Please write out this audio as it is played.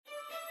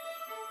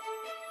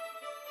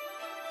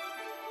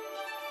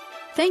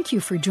Thank you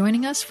for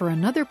joining us for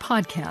another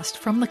podcast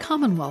from the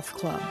Commonwealth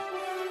Club.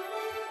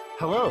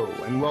 Hello,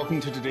 and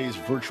welcome to today's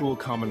virtual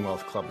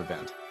Commonwealth Club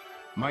event.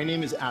 My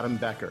name is Adam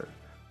Becker.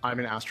 I'm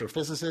an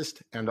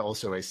astrophysicist and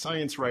also a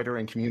science writer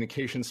and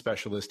communications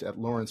specialist at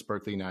Lawrence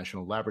Berkeley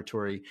National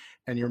Laboratory,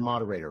 and your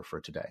moderator for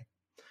today.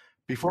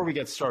 Before we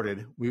get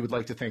started, we would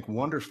like to thank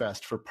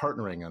Wonderfest for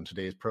partnering on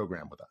today's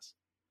program with us.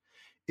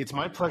 It's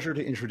my pleasure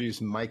to introduce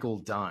Michael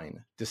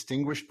Dine,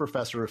 Distinguished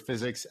Professor of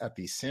Physics at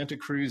the Santa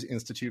Cruz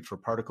Institute for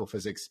Particle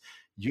Physics,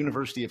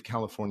 University of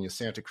California,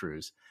 Santa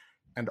Cruz,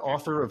 and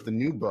author of the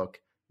new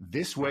book,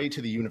 This Way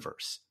to the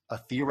Universe, A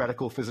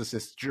Theoretical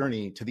Physicist's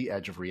Journey to the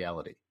Edge of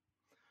Reality.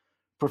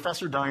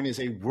 Professor Dine is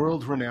a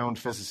world-renowned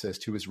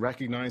physicist who is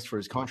recognized for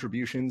his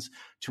contributions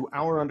to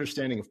our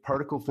understanding of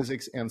particle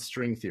physics and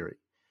string theory.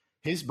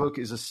 His book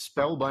is a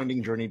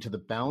spellbinding journey to the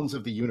bounds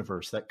of the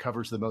universe that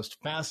covers the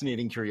most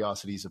fascinating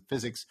curiosities of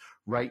physics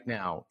right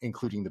now,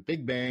 including the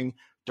Big Bang,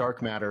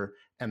 dark matter,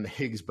 and the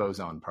Higgs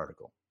boson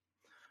particle.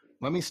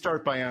 Let me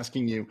start by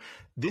asking you,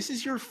 this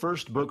is your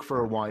first book for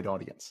a wide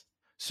audience.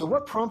 So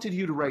what prompted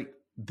you to write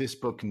this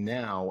book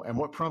now, and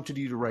what prompted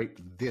you to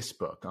write this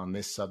book on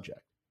this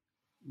subject?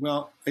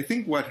 Well, I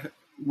think what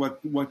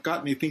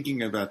got me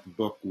thinking about the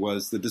book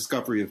was the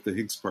discovery of the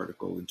Higgs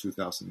particle in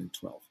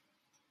 2012.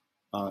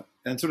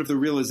 And sort of the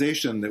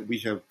realization that we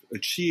have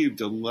achieved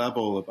a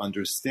level of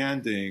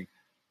understanding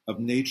of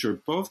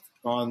nature, both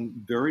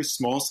on very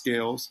small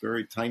scales,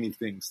 very tiny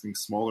things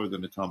smaller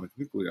than atomic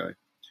nuclei,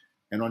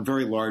 and on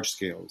very large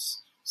scales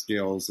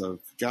of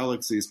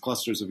galaxies,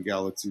 clusters of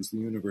galaxies, the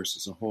universe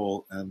as a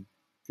whole, and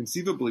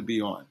conceivably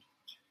beyond.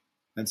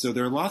 And so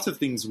there are lots of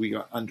things we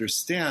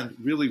understand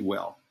really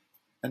well.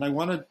 And I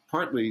wanted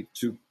partly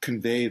to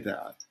convey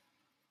that.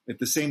 At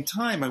the same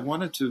time, I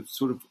wanted to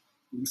sort of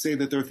say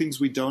that there are things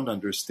we don't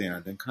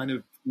understand and kind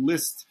of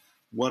list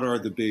what are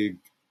the big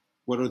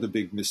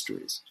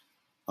mysteries,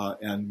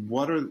 and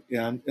what is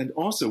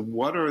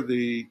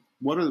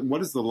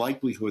the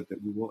likelihood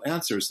that we will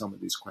answer some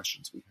of these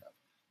questions we have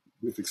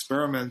with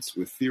experiments,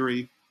 with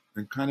theory,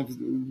 and kind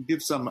of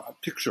give some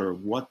picture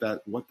of what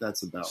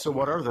that's about. So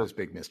what are those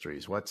big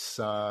mysteries? What's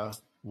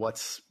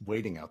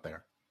waiting out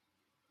there?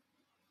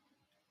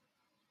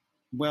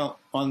 Well,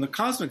 on the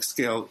cosmic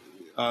scale,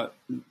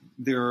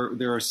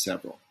 there are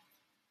several.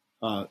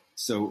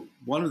 So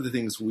one of the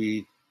things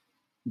we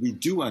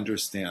do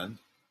understand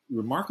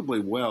remarkably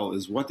well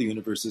is what the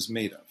universe is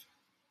made of.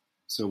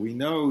 So we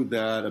know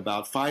that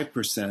about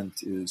 5%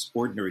 is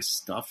ordinary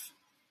stuff,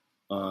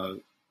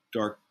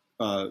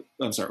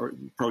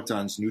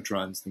 protons,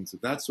 neutrons, things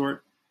of that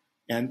sort.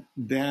 And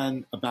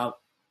then about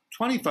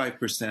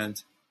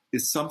 25%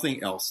 is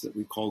something else that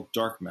we call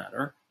dark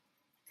matter.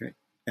 Okay?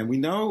 And we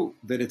know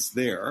that it's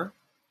there.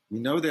 We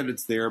know that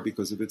it's there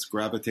because of its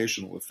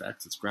gravitational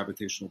effects, its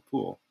gravitational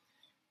pull.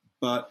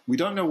 But we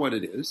don't know what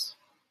it is.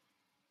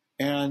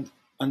 And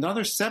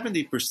another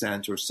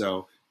 70% or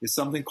so is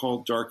something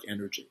called dark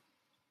energy.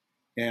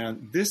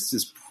 And this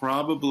is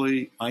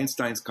probably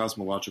Einstein's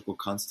cosmological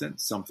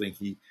constant, something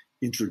he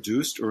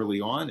introduced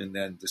early on and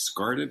then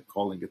discarded,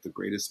 calling it the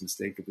greatest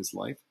mistake of his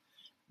life.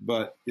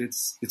 But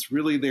it's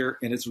really there,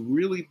 and it's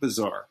really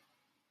bizarre.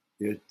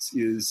 It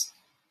is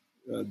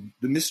the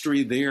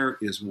mystery there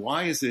is,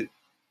 why is it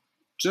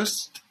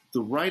just the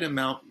right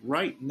amount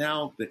right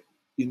now that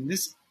in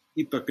this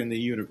epoch in the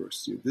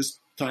universe, this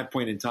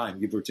point in time,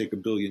 give or take a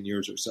billion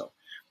years or so,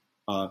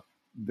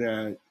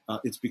 that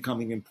it's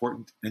becoming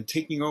important and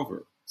taking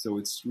over. So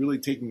it's really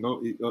taking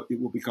over. It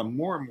will become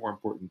more and more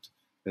important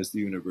as the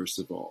universe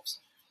evolves.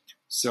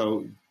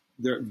 So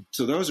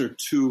those are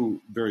two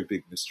very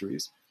big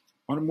mysteries.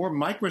 On a more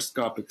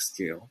microscopic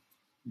scale,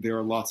 there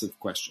are lots of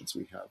questions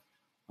we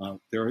have.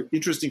 There are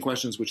interesting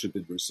questions which have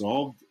been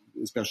resolved,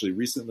 especially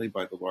recently,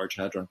 by the Large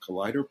Hadron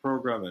Collider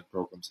program and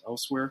programs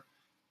elsewhere.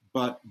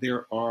 But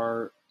there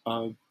are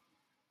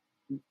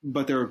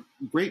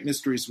great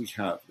mysteries we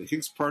have. The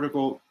Higgs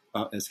particle,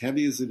 as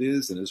heavy as it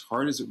is and as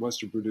hard as it was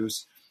to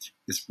produce,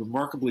 is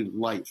remarkably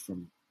light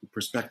from the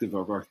perspective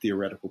of our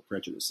theoretical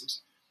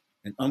prejudices.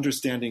 And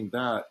understanding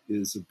that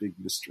is a big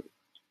mystery.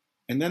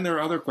 And then there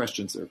are other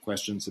questions. There are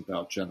questions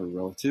about general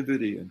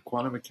relativity and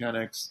quantum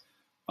mechanics,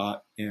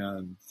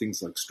 and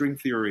things like string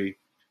theory,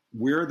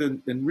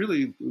 and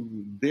really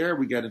there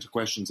we get into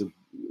questions of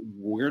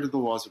where do the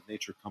laws of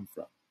nature come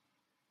from?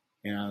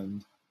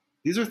 And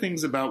these are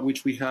things about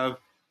which we have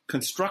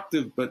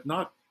constructive but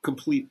not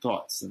complete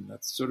thoughts, and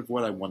that's sort of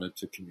what I wanted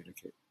to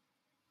communicate.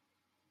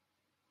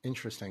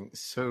 Interesting.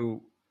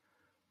 So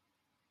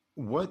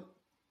what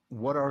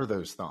are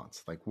those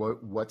thoughts? Like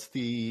what's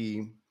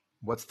the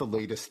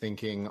latest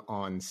thinking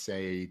on,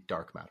 say,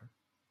 dark matter?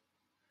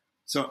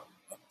 So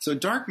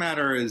dark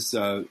matter is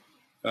I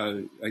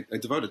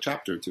devote a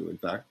chapter to, in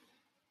fact,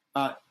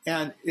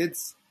 and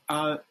it's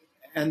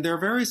and there are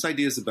various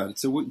ideas about it.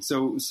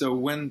 So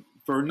when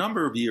for a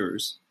number of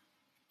years,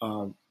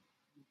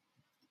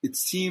 it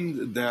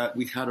seemed that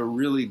we had a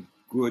really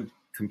good,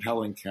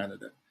 compelling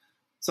candidate,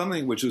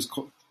 something which was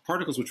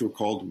particles which were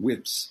called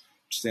WIMPs,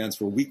 which stands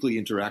for weakly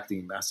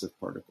interacting massive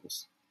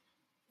particles.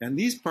 And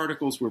these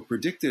particles were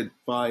predicted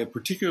by a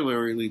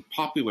particularly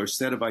popular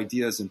set of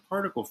ideas in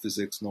particle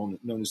physics known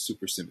as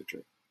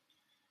supersymmetry.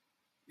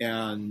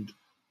 And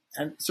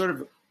sort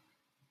of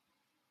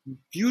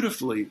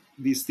beautifully,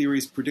 these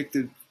theories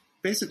predicted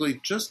basically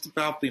just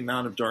about the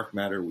amount of dark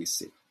matter we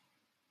see.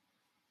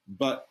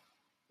 But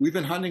we've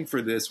been hunting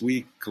for this,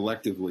 we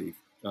collectively,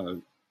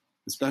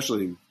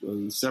 especially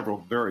several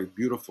very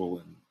beautiful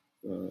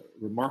and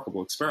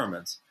remarkable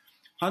experiments,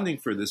 hunting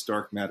for this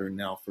dark matter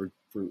now for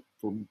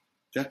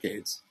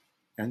decades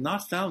and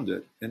not found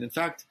it. And in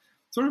fact,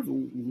 sort of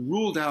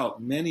ruled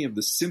out many of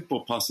the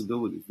simple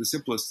possibilities, the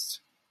simplest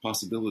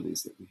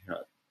possibilities that we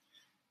had.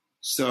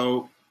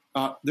 So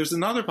there's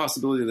another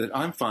possibility that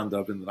I'm fond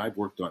of and that I've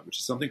worked on, which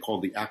is something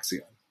called the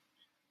axion.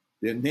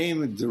 The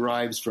name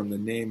derives from the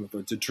name of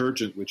a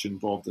detergent which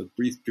involved a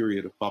brief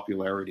period of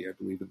popularity, I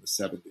believe, in the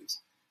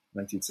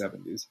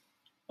 1970s.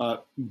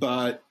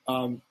 But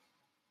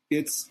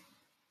it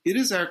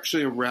is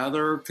actually a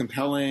rather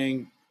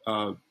compelling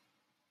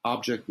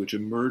object which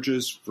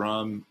emerges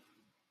from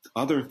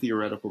other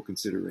theoretical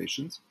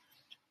considerations,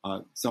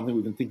 something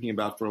we've been thinking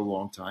about for a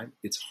long time.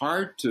 It's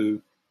hard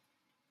to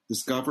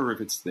discover if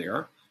it's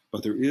there,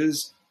 but there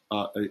is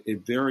a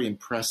very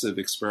impressive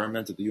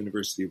experiment at the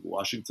University of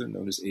Washington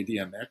known as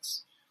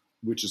ADMX,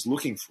 which is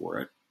looking for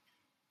it.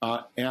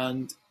 But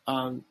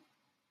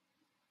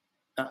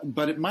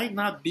it might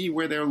not be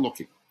where they're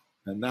looking.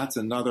 And that's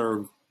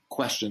another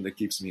question that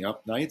keeps me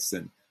up nights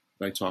and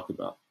that I talk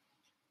about.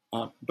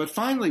 But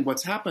finally,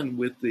 what's happened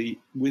with the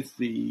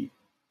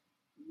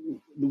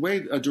way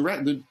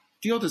the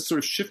field has sort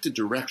of shifted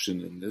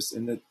direction in this,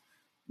 and that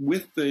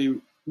with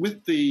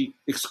the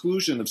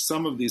exclusion of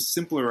some of these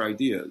simpler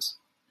ideas,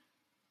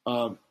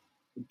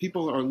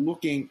 people are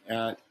looking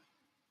at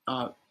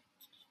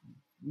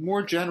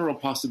more general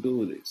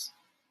possibilities.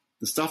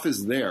 The stuff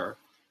is there.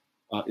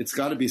 It's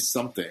got to be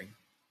something,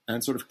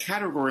 and sort of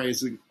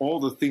categorizing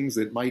all the things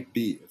that might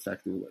be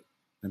effectively,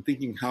 and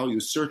thinking how you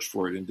search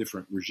for it in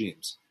different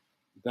regimes.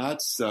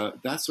 That's where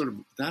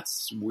that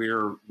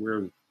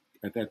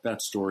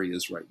story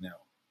is right now.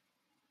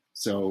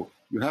 So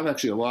you have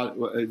actually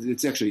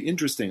it's actually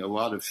interesting. A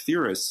lot of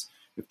theorists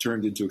have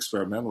turned into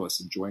experimentalists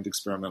and joined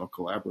experimental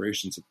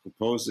collaborations and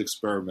proposed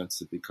experiments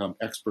that become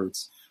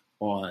experts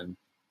on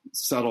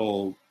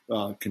subtle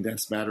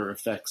condensed matter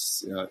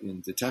effects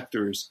in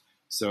detectors.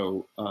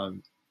 So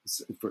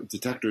for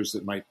detectors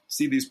that might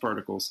see these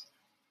particles.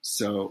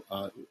 So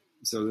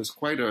there's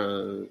quite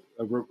a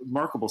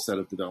remarkable set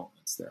of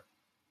developments there.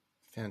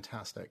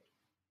 Fantastic.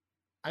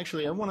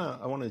 Actually, I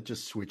want to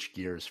just switch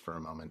gears for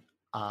a moment.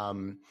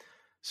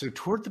 So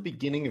toward the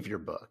beginning of your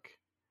book,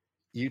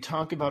 you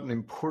talk about an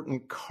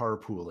important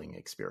carpooling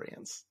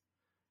experience.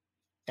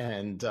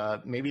 And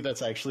maybe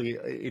that's actually,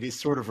 it is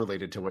sort of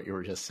related to what you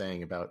were just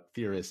saying about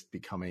theorists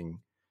becoming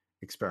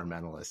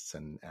experimentalists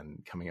and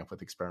coming up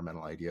with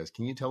experimental ideas.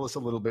 Can you tell us a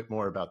little bit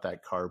more about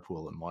that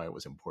carpool and why it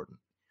was important?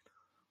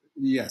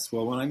 Yes.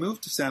 Well, when I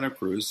moved to Santa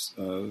Cruz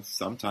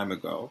some time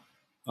ago,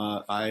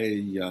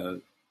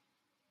 I'm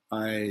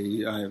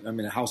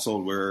in a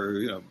household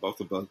where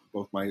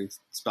both my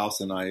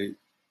spouse and I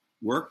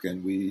work,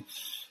 and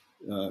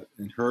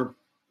and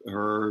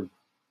her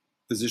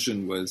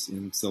position was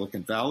in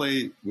Silicon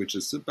Valley, which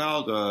is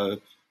about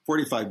a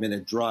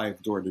 45-minute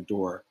drive door to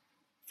door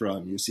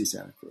from UC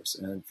Santa Cruz.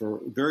 And for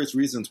various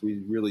reasons, we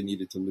really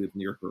needed to live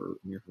near her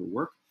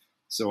work,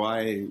 so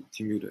I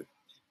commuted.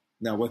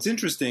 Now, what's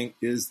interesting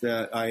is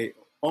that I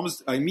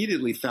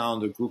immediately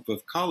found a group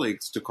of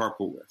colleagues to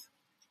carpool with.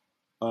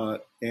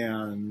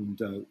 And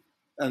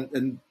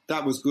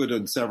that was good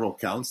on several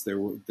counts.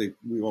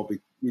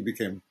 We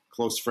became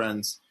close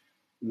friends,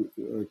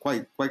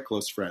 quite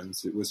close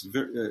friends. It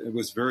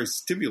was very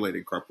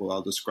stimulating carpool.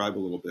 I'll describe a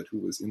little bit who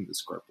was in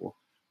this carpool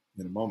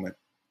in a moment.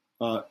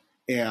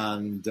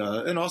 And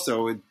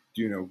also,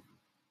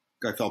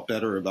 I felt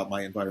better about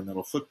my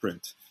environmental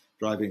footprint,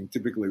 driving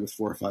typically with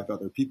 4 or 5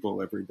 other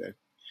people every day.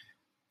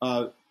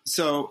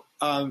 So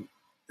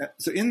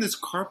in this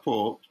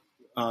carpool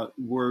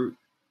were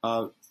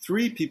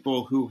 3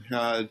 people who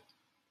had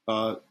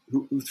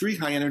 3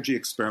 high energy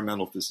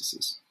experimental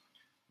physicists.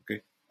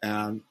 Okay,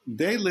 and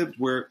they lived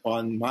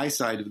on my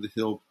side of the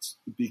hill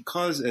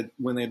because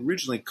when they had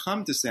originally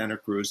come to Santa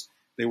Cruz,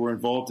 they were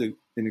involved in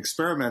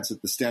experiments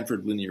at the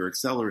Stanford Linear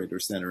Accelerator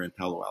Center in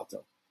Palo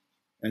Alto,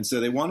 and so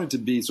they wanted to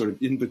be sort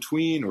of in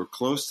between or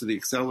close to the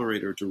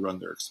accelerator to run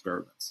their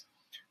experiments.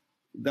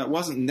 That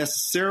wasn't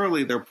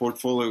necessarily their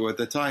portfolio at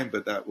the time,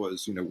 but that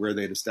was where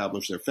they'd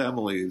established their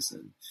families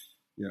and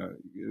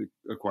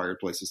acquired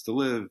places to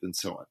live and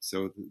so on.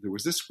 So there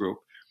was this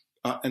group.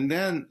 And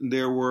then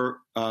there were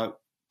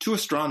 2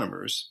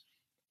 astronomers,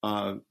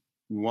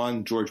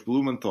 one, George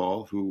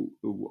Blumenthal, who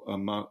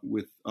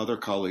with other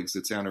colleagues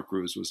at Santa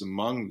Cruz, was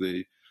among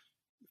the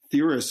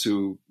theorists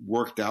who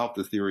worked out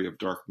the theory of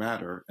dark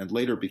matter and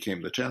later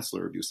became the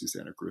chancellor of UC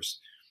Santa Cruz.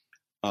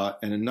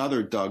 And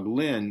another, Doug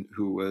Lin,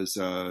 who was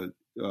an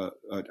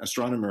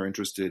astronomer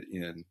interested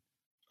in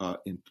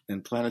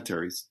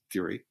planetary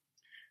theory.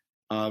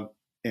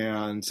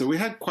 And so we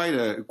had quite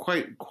a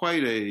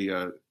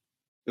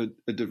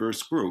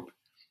diverse group.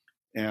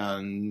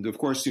 And of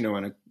course, in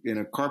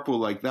a carpool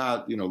like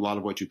that, a lot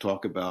of what you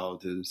talk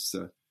about is,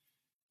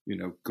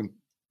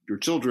 your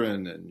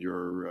children and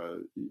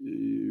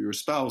your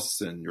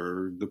spouse and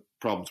the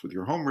problems with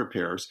your home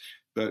repairs.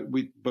 But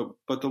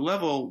the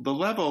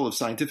level of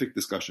scientific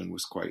discussion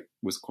was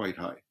quite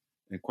high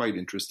and quite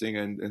interesting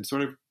and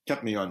sort of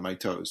kept me on my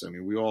toes. I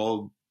mean, we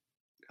all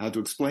had to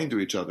explain to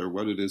each other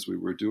what it is we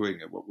were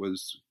doing and what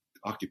was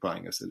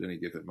occupying us at any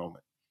given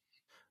moment.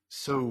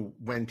 So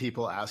when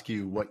people ask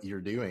you what you're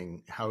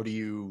doing, how do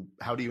you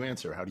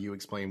answer? How do you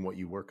explain what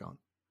you work on?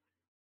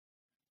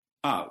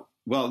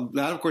 Well,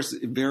 that of course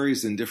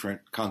varies in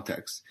different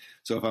contexts.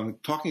 So if I'm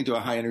talking to a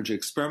high energy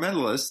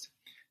experimentalist,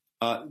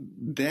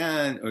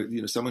 then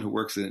someone who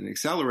works in an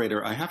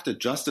accelerator, I have to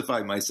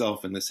justify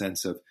myself in the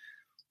sense of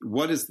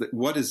what is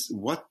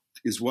what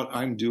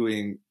I'm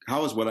doing?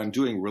 How is what I'm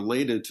doing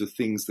related to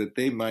things that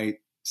they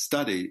might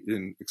study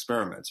in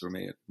experiments or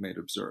may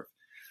observe?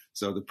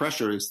 So the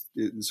pressure is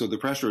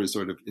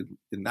sort of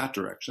in that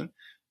direction.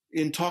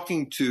 In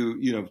talking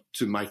to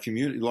my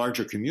community,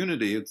 larger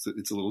community, it's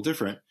a little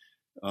different.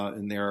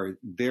 And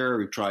there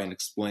we try and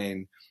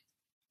explain,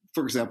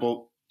 for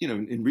example,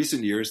 in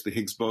recent years, the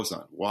Higgs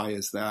boson. Why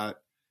is that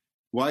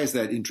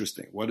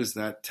interesting? What is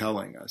that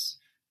telling us?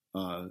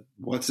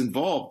 What's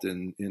involved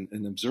in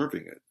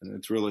observing it? And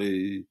it's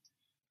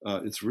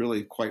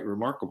really quite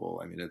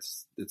remarkable. I mean,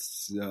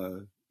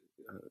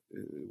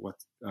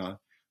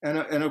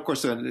 and of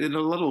course, in a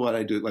little what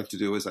I do like to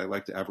do is I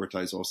like to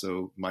advertise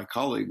also my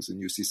colleagues in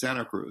UC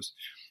Santa Cruz,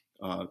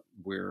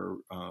 where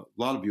a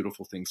lot of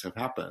beautiful things have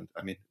happened.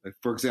 I mean,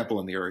 for example,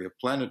 in the area of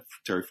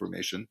planetary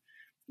formation,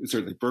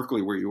 certainly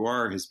Berkeley, where you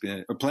are, has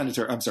been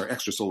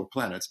extrasolar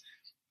planets.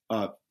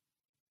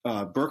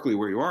 Berkeley,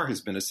 where you are,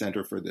 has been a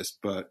center for this,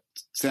 but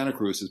Santa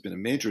Cruz has been a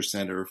major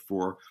center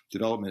for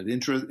development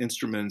of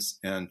instruments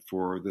and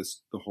for the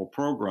whole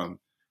program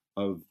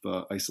of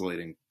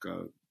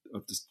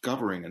of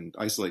discovering and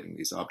isolating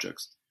these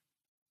objects.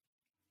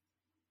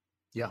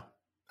 Yeah,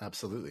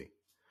 absolutely.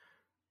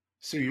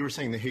 So you were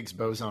saying the Higgs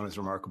boson is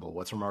remarkable.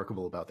 What's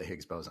remarkable about the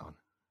Higgs boson?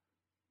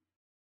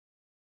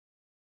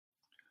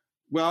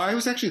 Well, I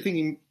was actually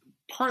thinking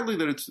partly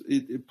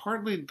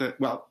that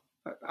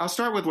I'll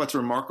start with what's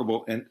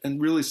remarkable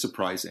and really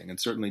surprising, and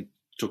certainly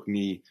took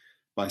me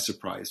by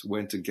surprise,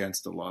 went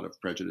against a lot of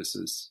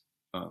prejudices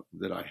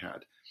that I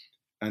had.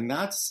 And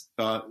that's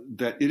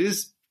that it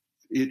is,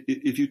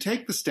 if you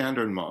take the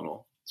Standard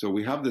Model, so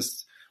we have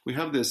this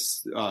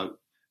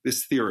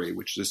theory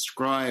which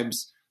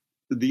describes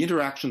the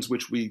interactions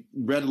which we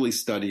readily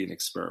study in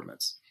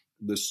experiments,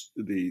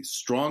 the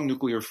strong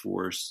nuclear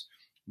force,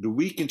 the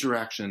weak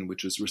interaction,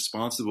 which is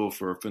responsible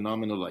for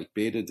phenomena like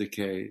beta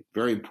decay,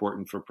 very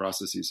important for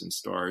processes in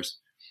stars,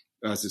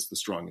 as is the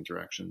strong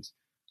interactions,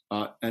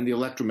 and the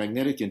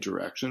electromagnetic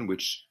interaction,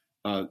 which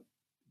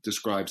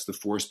describes the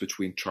force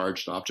between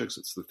charged objects.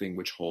 It's the thing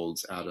which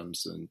holds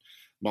atoms and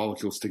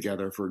molecules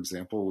together, for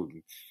example,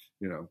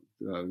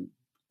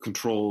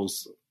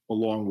 controls,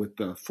 along with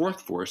the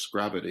fourth force,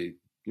 gravity,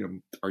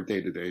 our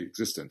day-to-day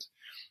existence.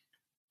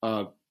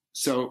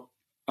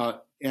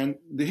 And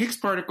the Higgs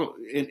particle,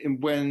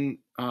 when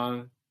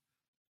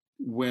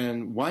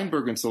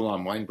Weinberg and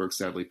Salam, Weinberg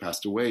sadly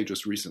passed away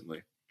just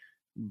recently,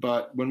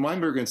 but when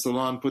Weinberg and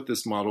Salam put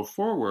this model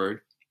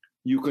forward,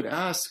 you could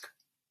ask,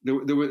 there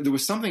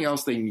was something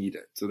else they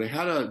needed. So they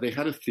had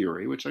a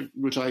theory, which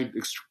I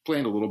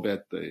explained a little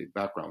bit the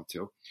background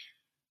to,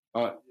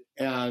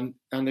 and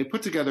they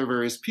put together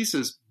various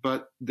pieces,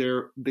 but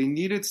they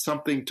needed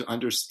something to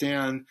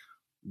understand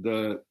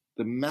the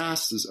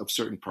masses of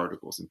certain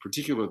particles, in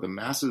particular the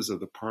masses of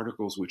the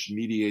particles which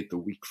mediate the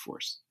weak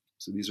force.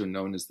 So these are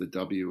known as the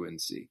W and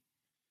Z.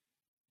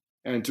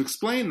 And to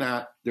explain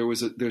that,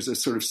 there's a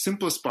sort of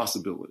simplest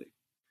possibility.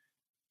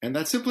 And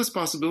that simplest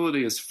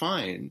possibility is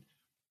fine,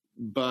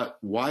 but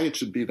why it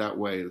should be that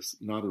way is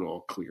not at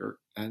all clear.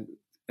 And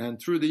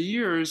through the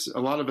years, a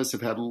lot of us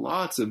have had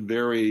lots of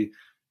very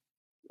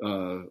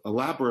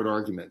elaborate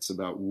arguments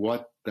about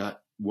what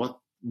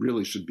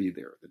really should be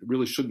there, that it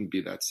really shouldn't be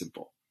that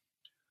simple.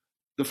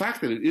 The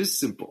fact that it is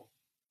simple,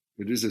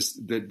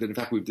 that in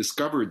fact we've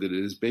discovered that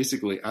it is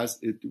basically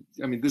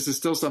this is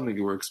still something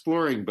that we're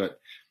exploring, but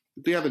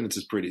the evidence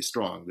is pretty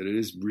strong that it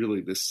is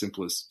really the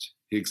simplest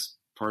Higgs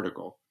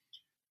particle.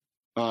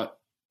 That's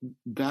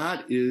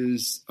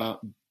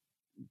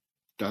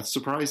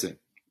surprising.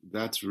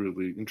 That's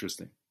really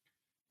interesting.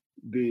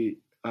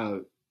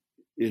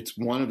 It's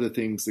one of the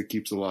things that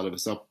keeps a lot of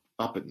us up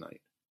at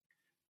night.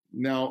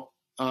 Now,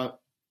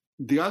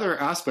 the other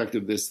aspect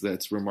of this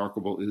that's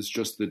remarkable is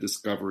just the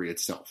discovery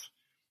itself.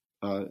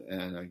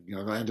 And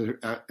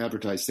I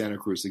advertised Santa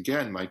Cruz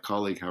again. My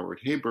colleague Howard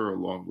Haber,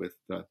 along with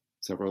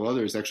several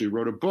others, actually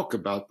wrote a book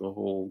about the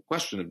whole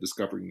question of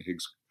discovering the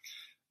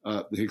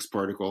Higgs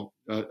particle.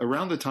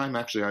 Around the time,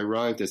 actually, I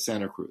arrived at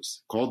Santa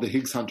Cruz, called The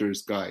Higgs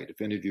Hunter's Guide.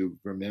 If any of you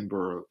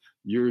remember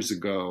years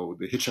ago,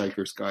 The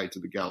Hitchhiker's Guide to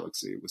the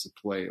Galaxy, it was a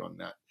play on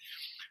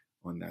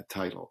that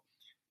title.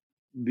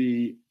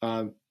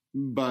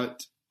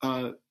 but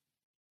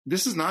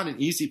this is not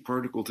an easy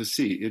particle to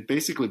see. It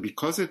basically,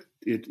 because it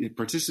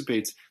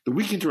participates, the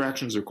weak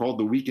interactions are called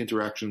the weak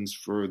interactions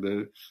for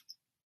the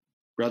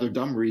rather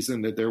dumb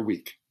reason that they're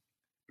weak.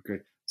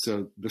 Okay,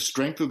 so the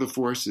strength of the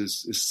force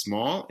is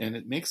small, and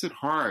it makes it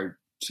hard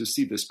to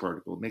see this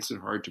particle. It makes it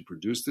hard to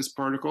produce this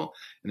particle,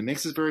 and it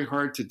makes it very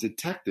hard to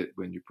detect it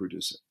when you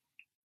produce it.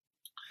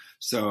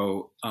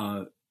 So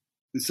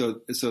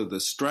the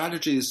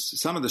strategies,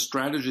 some of the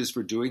strategies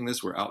for doing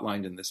this were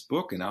outlined in this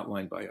book and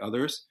outlined by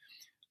others.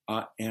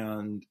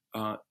 And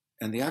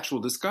the actual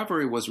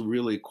discovery was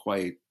really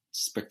quite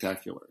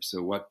spectacular.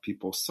 So what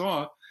people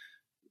saw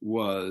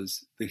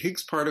was the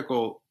Higgs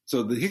particle.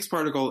 So the Higgs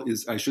particle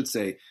is, I should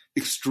say,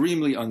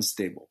 extremely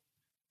unstable.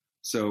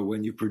 So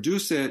when you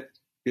produce it,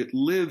 it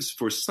lives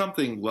for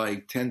something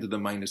like 10 to the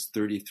minus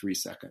 33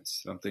 seconds,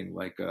 something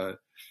like a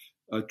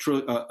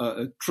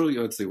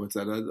trillion. Let's see, what's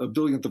that? A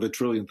billionth of a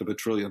trillionth of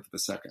a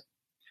second.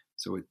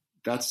 So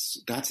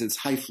that's its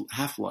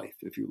half-life,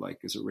 if you like,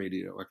 as a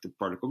radioactive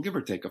particle, give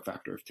or take a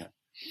factor of 10.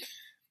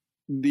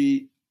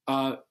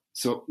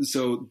 So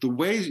the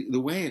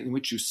way in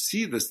which you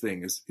see this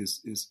thing is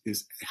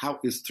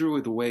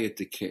through the way it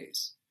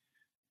decays,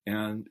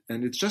 and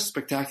it's just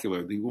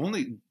spectacular.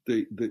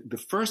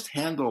 The first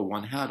handle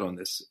one had on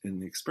this in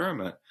the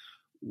experiment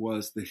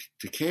was the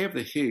decay of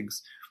the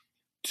Higgs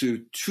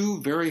to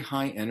 2 very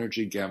high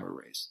energy gamma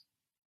rays.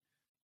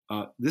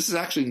 This is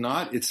actually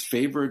not its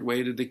favored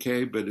way to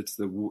decay, but it's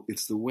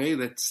the way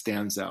that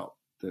stands out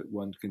that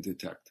one can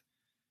detect.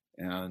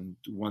 And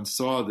one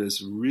saw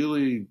this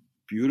really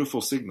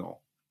beautiful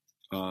signal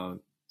sort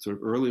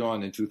of early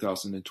on in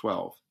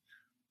 2012.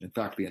 In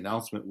fact, the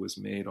announcement was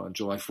made on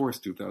July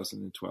 4th,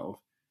 2012.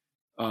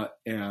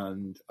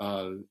 And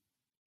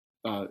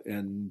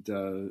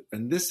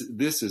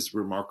this is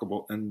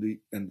remarkable. And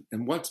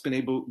what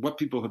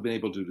people have been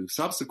able to do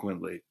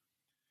subsequently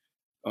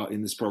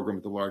in this program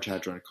at the Large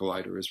Hadron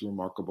Collider is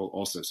remarkable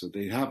also. So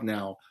they have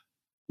now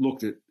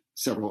looked at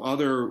several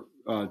other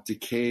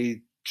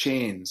decay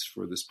chains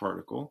for this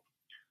particle,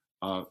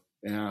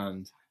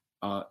 and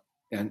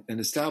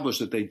established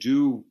that they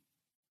do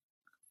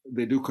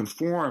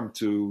conform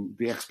to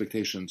the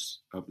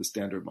expectations of the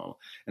Standard Model.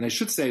 And I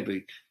should say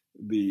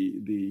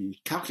the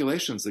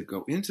calculations that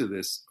go into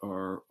this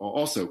are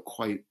also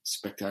quite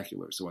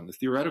spectacular. So on the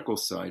theoretical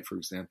side, for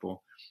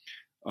example,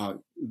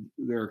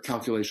 there are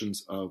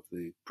calculations of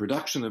the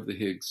production of the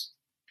Higgs,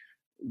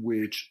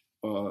 which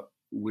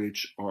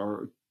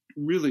are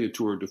really a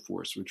tour de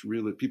force, which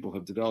really people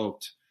have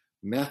developed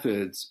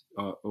methods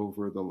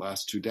over the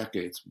last 2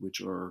 decades,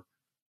 which are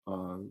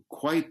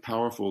quite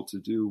powerful to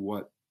do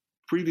what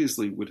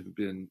previously would have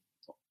been,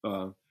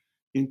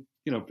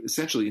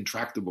 essentially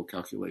intractable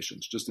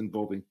calculations, just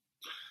involving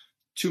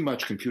too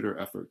much computer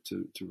effort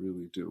to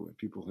really do. And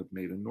people have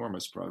made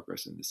enormous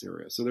progress in this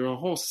area. So there are a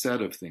whole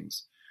set of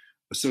things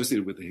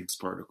associated with the Higgs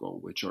particle,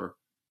 which are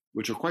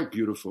quite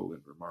beautiful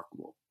and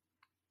remarkable.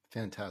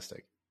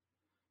 Fantastic.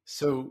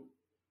 So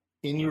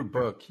in your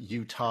book,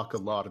 you talk a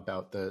lot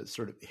about the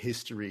sort of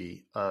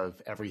history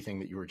of everything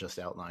that you were just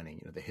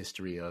outlining, the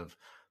history of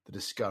the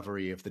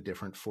discovery of the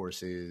different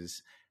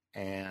forces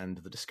and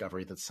the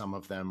discovery that some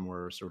of them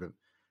were sort of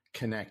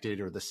connected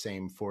or the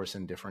same force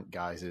in different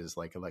guises,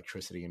 like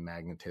electricity and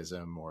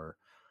magnetism, or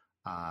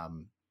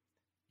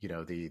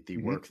the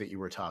work that you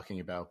were talking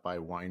about by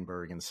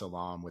Weinberg and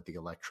Salam with the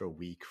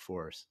electroweak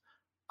force.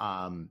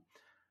 And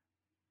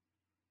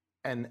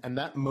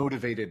that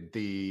motivated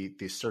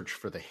the search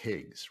for the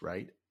Higgs,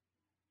 right?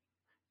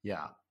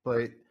 Yeah.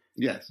 But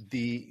yes,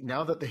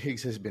 now that the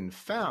Higgs has been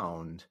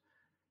found,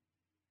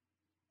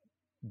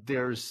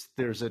 there's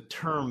a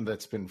term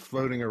that's been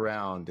floating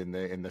around in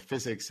the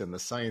physics and the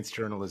science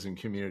journalism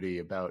community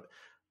about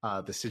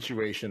the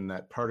situation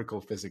that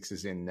particle physics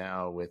is in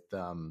now with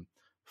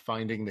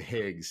finding the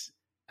Higgs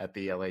at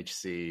the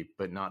LHC,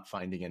 but not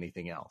finding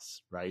anything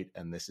else, right?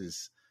 And this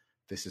is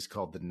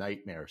called the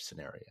nightmare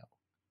scenario.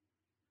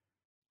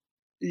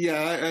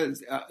 Yeah.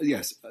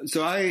 Yes.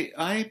 So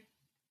I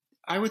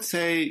would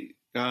say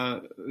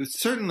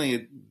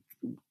certainly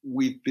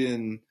we've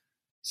been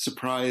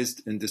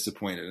surprised and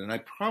disappointed, and I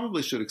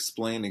probably should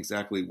explain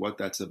exactly what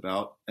that's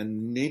about and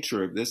the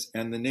nature of this,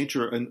 and the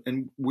nature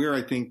and where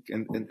I think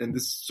and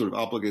this sort of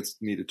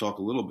obligates me to talk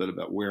a little bit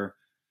about where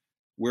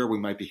we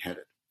might be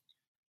headed.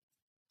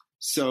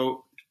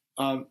 So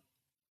I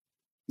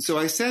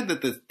said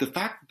that the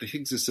fact that the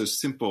Higgs is so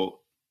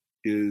simple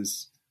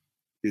is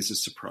a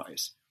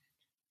surprise.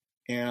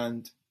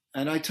 And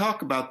I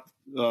talk about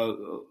a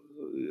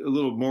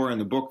little more in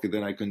the book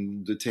than I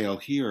can detail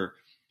here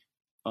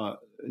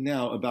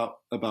now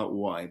about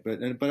why.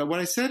 But what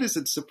I said is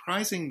it's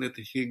surprising that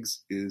the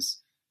Higgs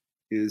is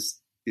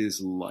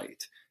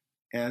light,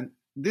 and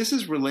this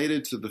is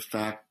related to the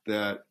fact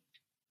that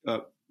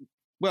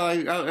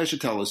I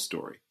should tell a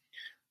story.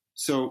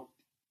 So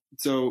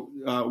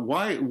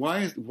why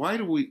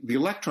do we? The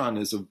electron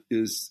is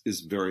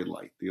very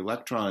light. The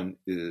electron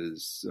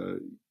is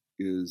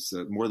is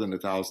more than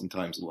 1,000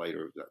 times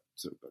lighter,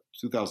 so about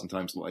 2,000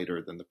 times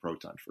lighter than the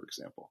proton, for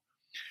example.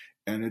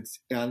 And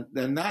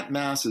that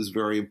mass is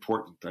very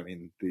important. I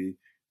mean,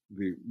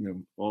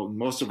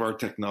 most of our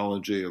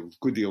technology, a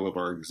good deal of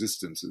our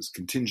existence, is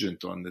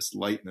contingent on this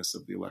lightness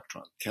of the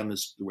electron. The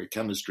way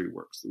chemistry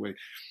works,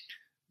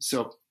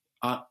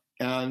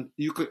 and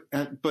you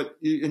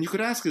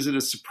could ask, is it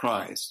a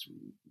surprise?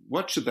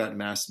 What should that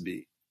mass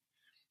be?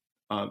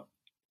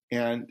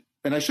 And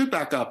I should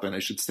back up, and I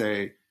should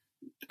say,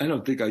 I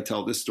don't think I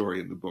tell this story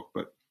in the book,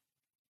 but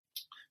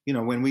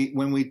when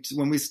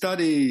we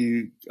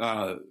study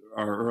our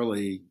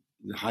early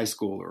high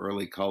school or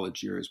early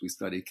college years, we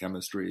study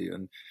chemistry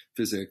and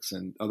physics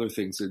and other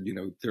things, and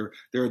there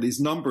are these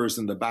numbers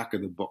in the back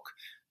of the book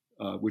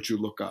which you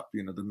look up.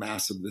 The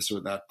mass of this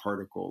or that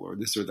particle, or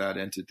this or that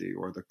entity,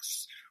 or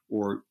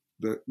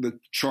the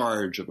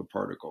charge of a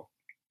particle.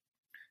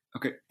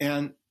 Okay,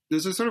 and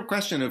there's a sort of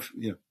question of,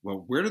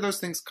 well, where do those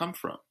things come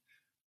from?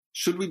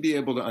 Should we be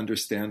able to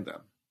understand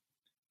them?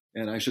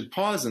 And I should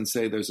pause and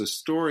say there's a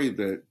story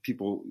that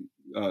people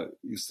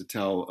used to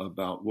tell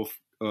about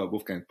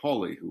Wolfgang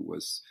Pauli, who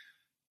was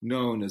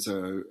known as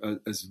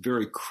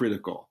very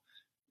critical,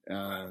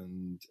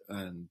 and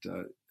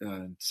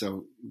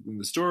so in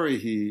the story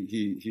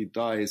he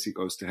dies, he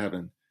goes to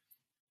heaven.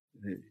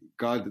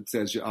 God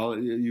says, I'll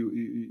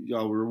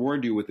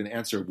reward you with an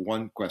answer of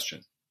one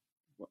question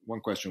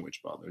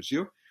which bothers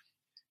you.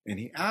 And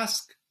he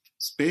asks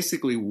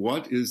basically,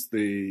 what is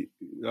he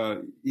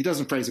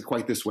doesn't phrase it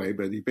quite this way,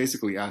 but he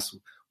basically asks,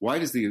 why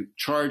is the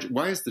charge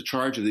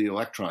of the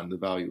electron the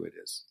value it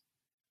is?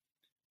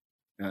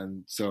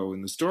 And so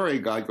in the story,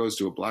 God goes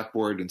to a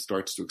blackboard and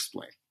starts to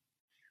explain.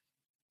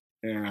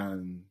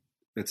 And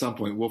at some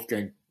point,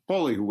 Wolfgang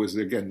Pauli, who was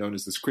again known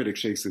as this critic,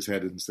 shakes his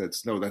head and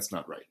says, no, that's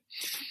not right.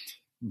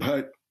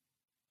 But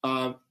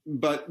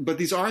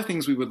these are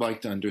things we would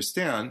like to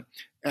understand.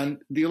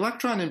 And the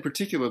electron in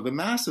particular, the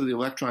mass of the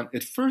electron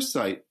at first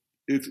sight,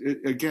 as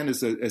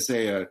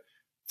a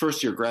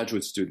first-year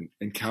graduate student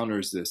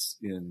encounters this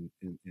in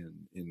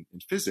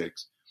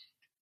physics,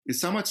 is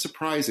somewhat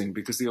surprising,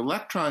 because the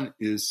electron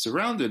is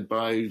surrounded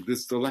by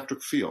this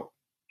electric field.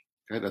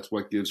 Okay, that's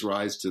what gives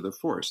rise to the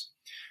force.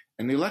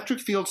 And the electric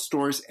field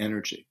stores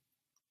energy.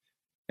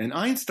 And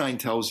Einstein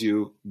tells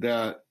you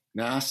that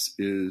mass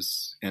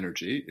is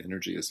energy,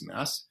 energy is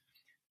mass.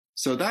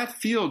 So that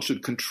field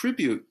should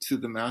contribute to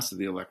the mass of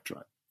the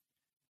electron.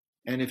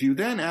 And if you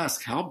then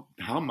ask how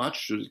much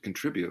should it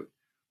contribute,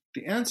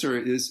 the answer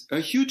is a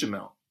huge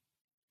amount.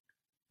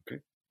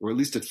 Okay, or at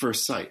least at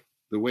first sight,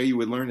 the way you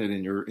would learn it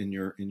in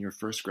your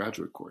first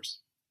graduate course.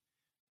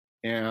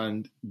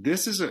 And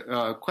this is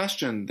a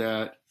question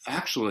that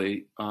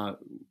actually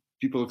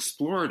people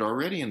explored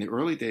already in the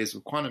early days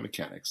of quantum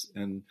mechanics.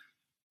 And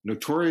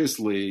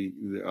notoriously,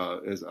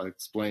 as I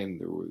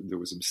explained, there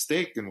was a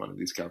mistake in one of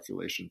these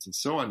calculations and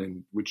so on,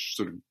 and which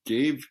sort of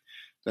gave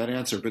that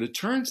answer. But it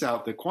turns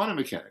out that quantum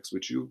mechanics,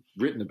 which you've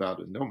written about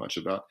and know much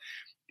about,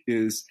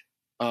 it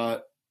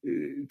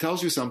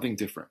tells you something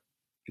different.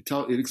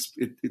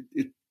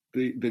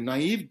 The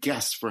naive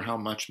guess for how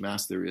much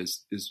mass there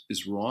is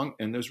wrong,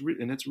 and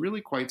it's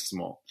really quite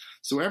small.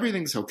 So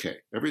everything's okay.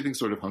 Everything's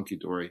sort of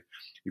hunky-dory.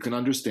 You can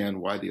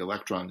understand why the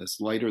electron is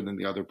lighter than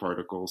the other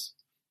particles.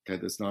 Okay,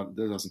 that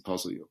doesn't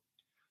puzzle you.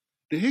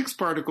 The Higgs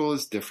particle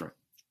is different.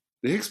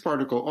 The Higgs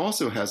particle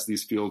also has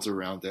these fields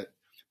around it,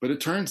 but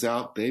it turns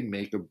out they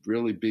make a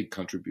really big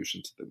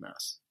contribution to the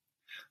mass.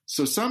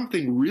 So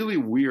something really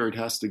weird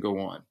has to go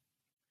on,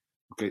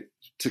 okay,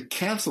 to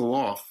cancel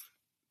off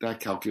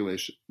that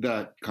calculation,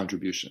 that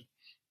contribution.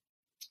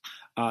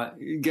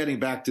 Getting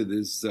back to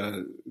this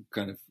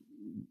kind of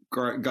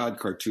God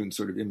cartoon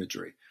sort of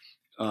imagery.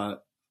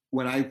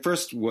 When I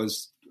first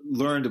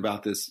learned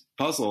about this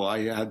puzzle,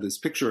 I had this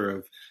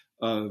picture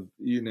of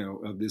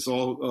this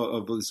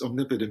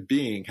omnipotent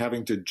being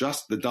having to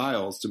adjust the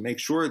dials to make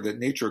sure that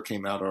nature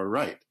came out all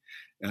right,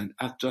 and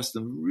adjust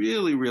them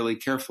really, really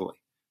carefully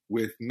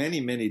with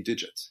many, many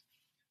digits.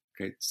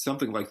 Okay,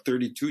 something like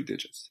 32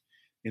 digits,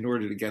 in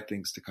order to get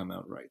things to come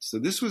out right. So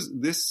this was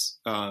this.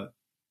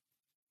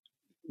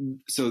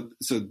 So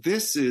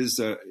this is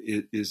a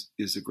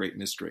great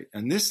mystery,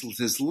 and this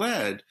has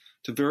led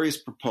to various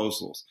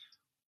proposals.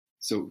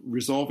 So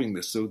resolving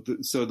this. So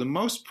the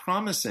most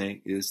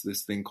promising is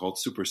this thing called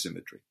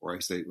supersymmetry, or I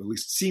say, at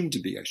least seem to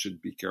be. I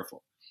should be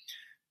careful.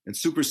 And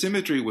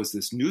supersymmetry was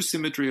this new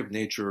symmetry of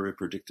nature. It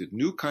predicted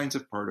new kinds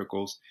of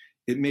particles.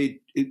 It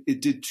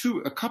did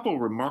a couple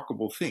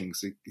remarkable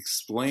things. It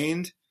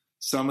explained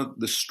some of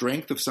the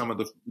strength of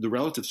the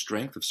relative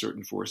strength of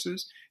certain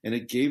forces, and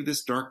it gave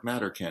this dark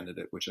matter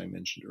candidate, which I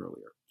mentioned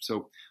earlier.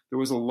 So there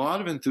was a lot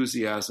of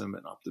enthusiasm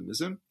and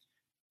optimism,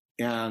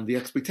 and the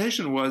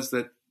expectation was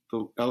that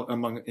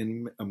among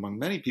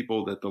many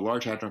people that the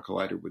Large Hadron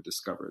Collider would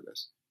discover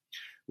this.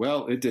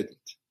 Well, it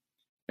didn't,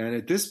 and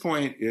at this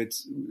point,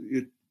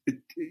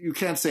 you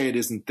can't say it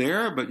isn't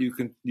there, but you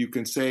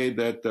can say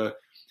that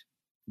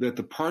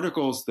the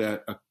particles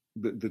that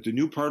the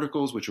new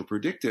particles which are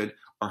predicted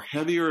are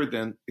heavier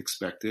than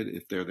expected,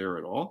 if they're there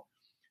at all,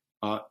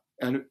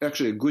 and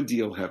actually a good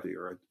deal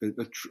heavier,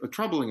 a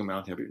troubling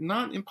amount heavier,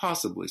 not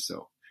impossibly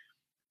so,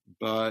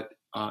 but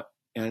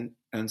and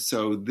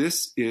so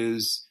this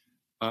is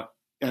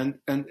and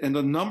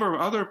a number of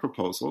other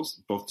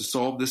proposals, both to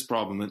solve this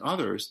problem and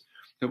others,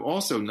 have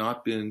also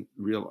not been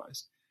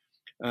realized.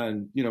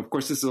 And of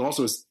course, this is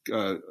also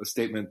a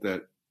statement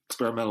that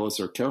experimentalists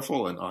are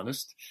careful and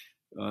honest.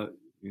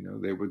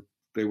 They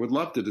would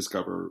love to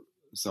discover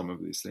some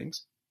of these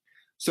things.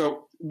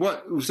 So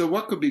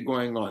what could be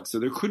going on? So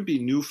there could be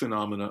new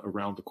phenomena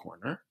around the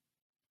corner.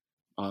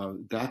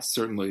 That's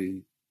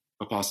certainly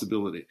a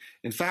possibility.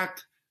 In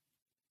fact,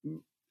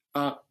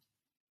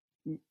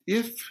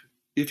 if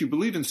you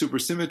believe in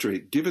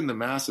supersymmetry, given the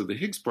mass of the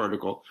Higgs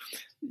particle,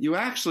 you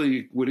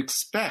actually would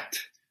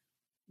expect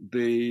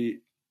the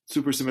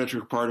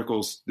supersymmetric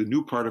particles, the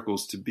new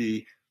particles, to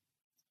be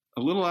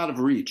a little out of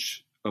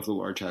reach of the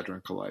Large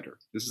Hadron Collider.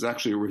 This is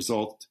actually a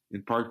result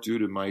in part due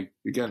to my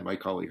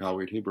colleague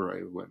Howard Hibbert,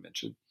 who I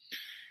mentioned,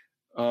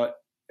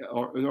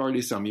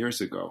 already some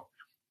years ago.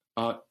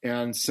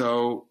 And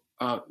so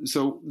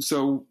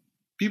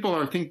people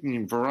are thinking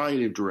in a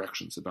variety of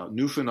directions about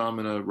new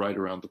phenomena right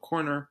around the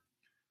corner,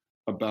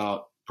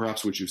 about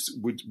perhaps what you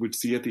would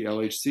see at the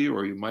LHC,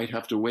 or you might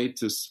have to wait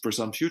for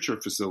some future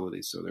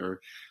facilities. So there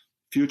are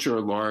future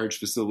large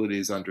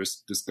facilities under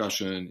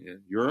discussion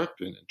in Europe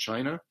and in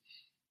China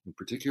in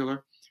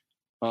particular.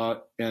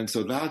 And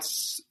so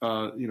that's,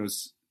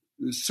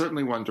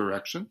 certainly one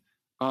direction.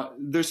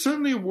 There's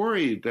certainly a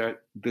worry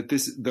that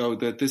this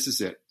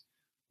is it,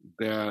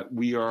 that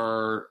we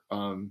are,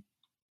 and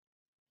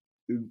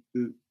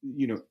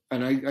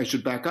I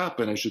should back up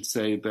and I should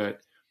say that,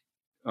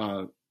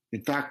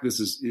 in fact,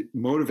 it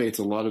motivates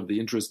a lot of the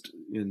interest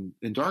in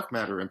dark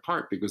matter, in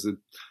part because it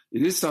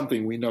is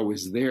something we know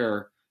is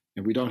there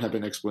and we don't have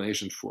an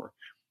explanation for.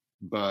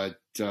 But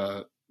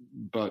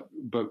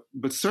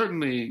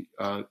certainly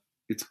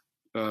it's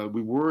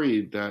we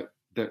worry that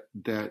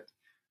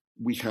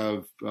we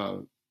have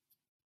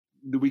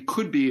that we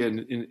could be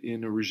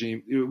in a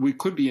regime, we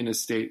could be in a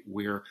state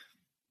where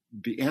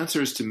the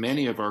answers to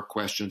many of our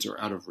questions are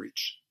out of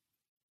reach.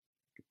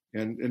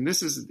 And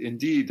this is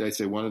indeed, I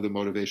say, one of the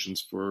motivations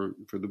for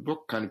the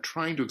book, kind of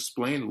trying to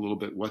explain a little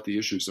bit what the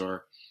issues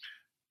are,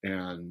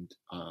 and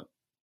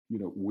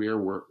where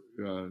we're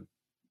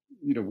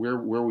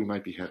where we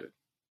might be headed.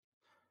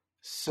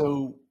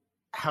 So,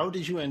 how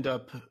did you end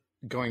up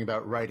going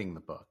about writing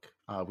the book?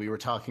 We were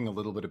talking a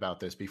little bit about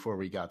this before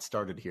we got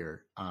started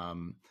here.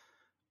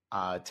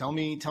 Tell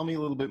me a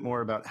little bit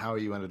more about how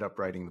you ended up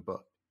writing the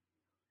book.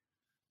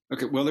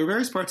 Okay, well, there are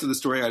various parts of the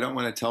story I don't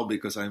want to tell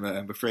because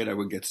I'm afraid I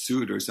would get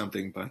sued or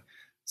something by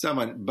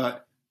someone.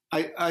 But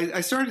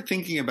I started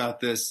thinking about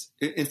this,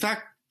 in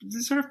fact,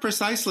 sort of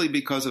precisely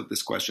because of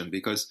this question,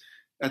 because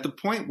at the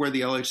point where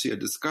the LHC had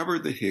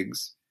discovered the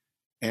Higgs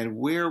and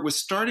where it was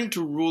starting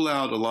to rule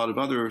out a lot of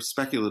other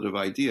speculative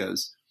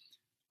ideas,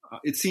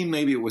 it seemed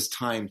maybe it was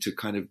time to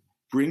kind of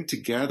bring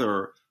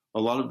together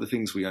a lot of the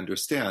things we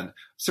understand,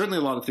 certainly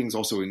a lot of things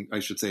also in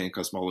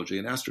cosmology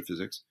and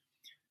astrophysics,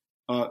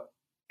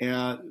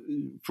 and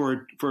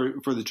for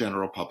the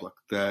general public,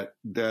 that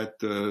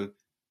the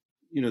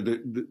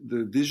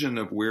vision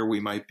of where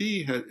we might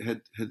be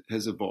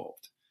has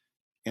evolved,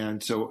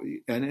 and so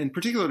in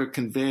particular to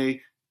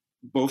convey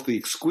both the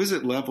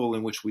exquisite level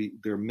in which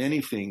there are many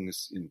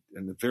things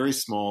in the very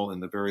small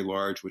and the very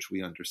large which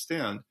we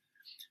understand,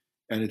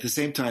 and at the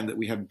same time that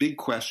we have big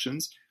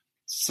questions,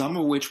 some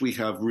of which we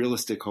have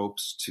realistic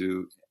hopes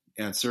to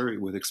answer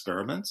with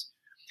experiments,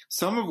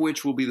 some of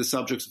which will be the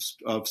subjects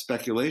of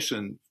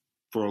speculation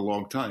for a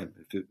long time,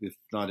 if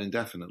not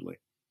indefinitely.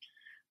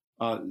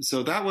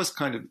 So that was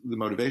kind of the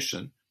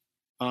motivation.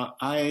 So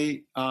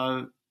I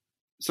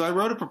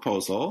wrote a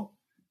proposal.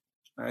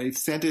 I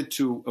sent it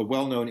to a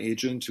well-known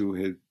agent who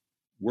had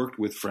worked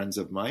with friends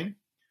of mine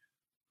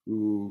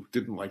who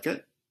didn't like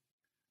it.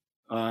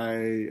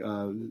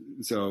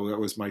 So that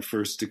was my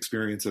first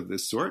experience of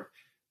this sort.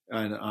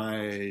 And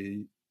I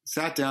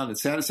sat down, and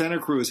Santa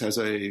Cruz has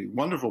a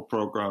wonderful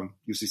program,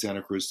 UC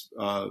Santa Cruz,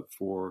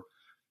 for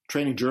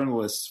training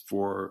journalists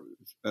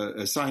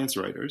as science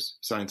writers,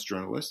 science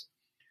journalists.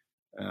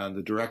 And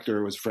the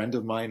director was a friend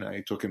of mine.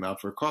 I took him out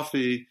for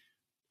coffee,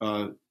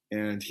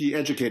 and he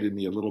educated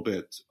me a little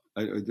bit.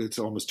 It's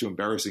almost too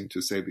embarrassing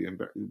to say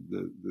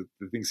the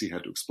things he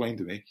had to explain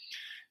to me.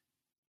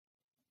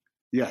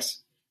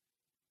 Yes.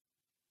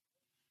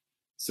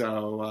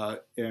 So,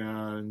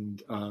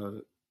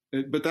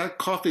 but that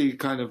coffee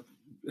kind of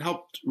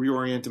helped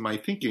reorient my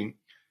thinking.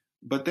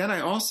 But then I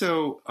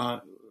also,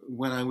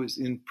 when I was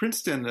in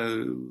Princeton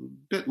a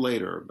bit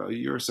later, about a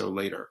year or so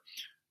later,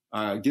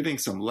 giving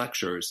some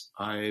lectures,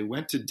 I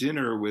went to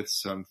dinner with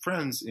some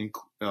friends, and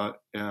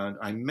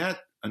I met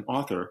an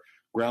author,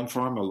 Graham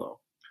Farmiloe,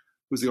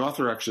 who's the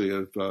author actually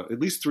of at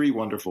least 3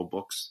 wonderful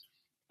books.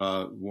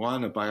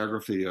 One, a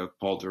biography of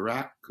Paul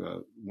Dirac,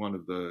 one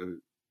of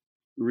the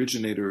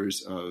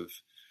originators of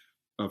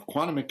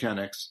quantum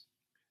mechanics.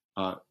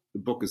 The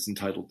book is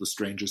entitled The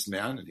Strangest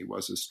Man, and he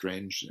was a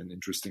strange and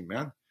interesting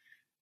man.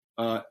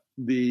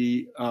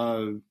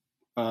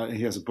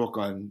 he has a book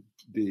on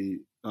the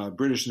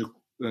British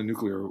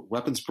nuclear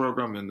weapons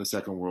program in the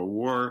Second World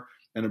War,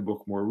 and a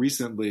book more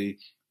recently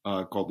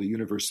called The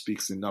Universe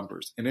Speaks in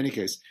Numbers. In any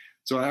case,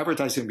 so I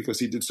advertised him because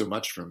he did so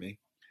much for me.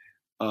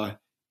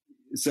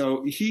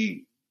 So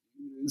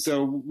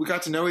we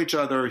got to know each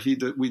other.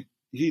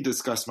 He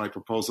discussed my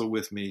proposal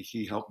with me.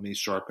 He helped me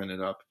sharpen it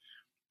up.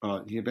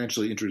 He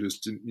eventually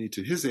introduced me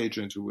to his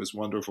agent, who was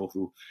wonderful,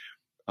 who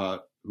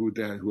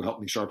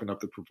helped me sharpen up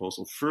the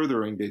proposal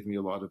further and gave me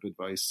a lot of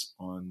advice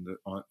on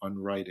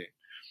writing.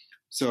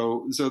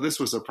 So this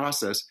was a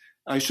process.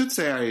 I should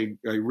say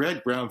I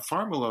read Brown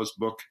Farmillow's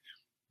book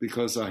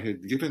because I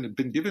had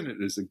been given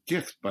it as a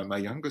gift by my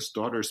youngest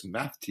daughter's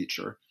math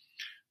teacher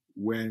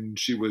when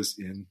she was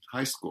in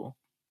high school,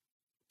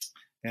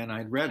 and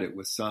I'd read it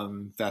with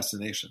some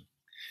fascination.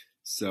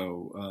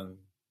 So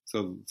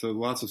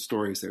lots of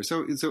stories there.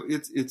 So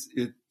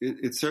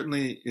it's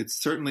certainly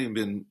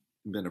been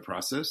a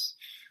process,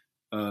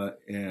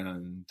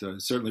 and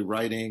certainly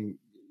writing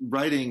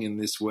in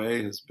this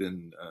way has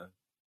been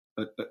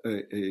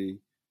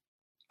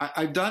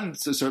I've done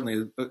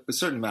certainly a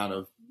certain amount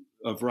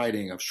of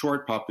writing of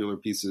short popular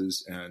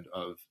pieces and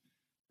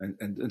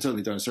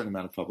certainly done a certain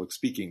amount of public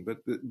speaking.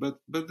 But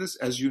this,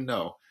 as you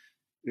know,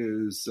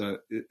 is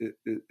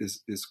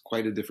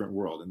quite a different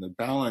world, and the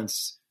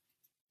balance,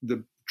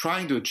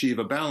 trying to achieve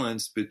a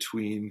balance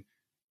between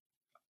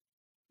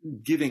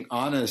giving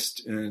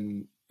honest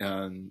and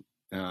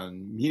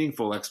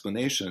meaningful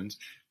explanations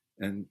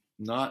and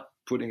not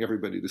putting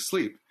everybody to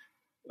sleep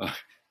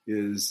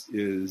is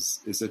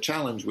a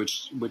challenge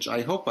which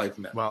I hope I've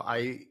met. Well,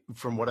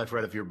 from what I've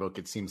read of your book,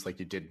 it seems like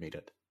you did meet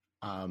it.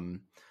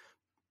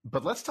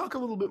 But let's talk a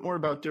little bit more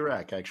about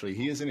Dirac. Actually,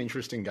 he is an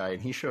interesting guy,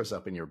 and he shows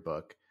up in your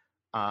book.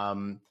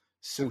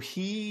 So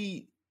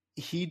he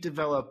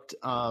developed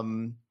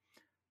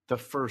the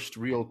first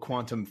real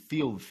quantum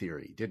field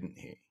theory, didn't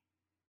he?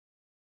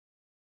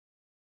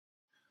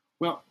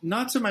 Well,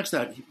 not so much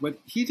that, but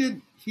he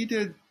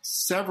did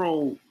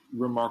several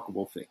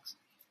remarkable things.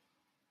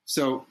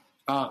 So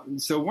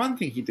one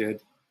thing he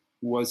did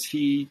was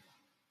he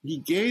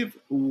gave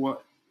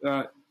what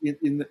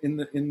in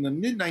the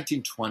mid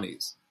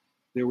 1920s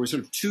there were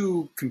sort of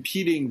two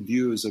competing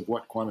views of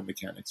what quantum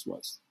mechanics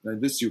was. Now,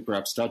 this you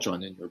perhaps touch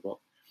on in your book.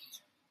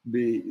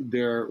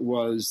 There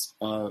was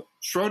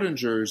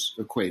Schrodinger's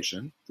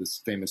equation,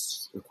 this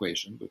famous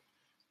equation,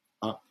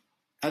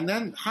 and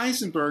then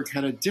Heisenberg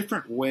had a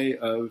different way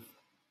of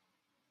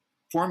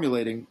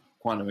formulating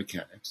quantum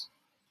mechanics,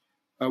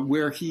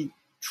 where he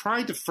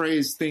tried to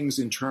phrase things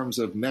in terms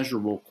of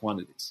measurable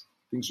quantities,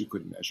 things you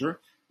couldn't measure,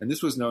 and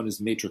this was known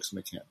as matrix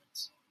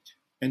mechanics.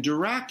 And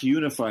Dirac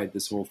unified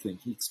this whole thing.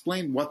 He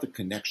explained what the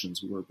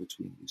connections were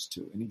between these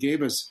two, and he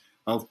gave us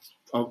a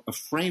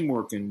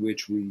framework in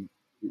which we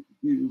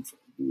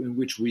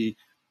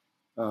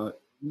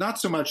not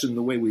so much in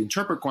the way we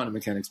interpret quantum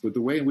mechanics, but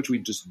the way in which we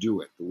just do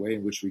it, the way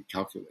in which we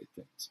calculate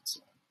things, and so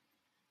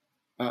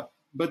on.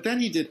 But then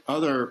he did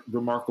other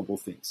remarkable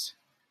things.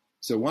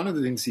 So one of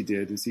the things he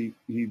did is he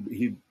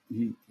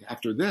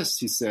after this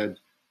he said,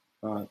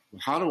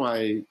 how do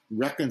I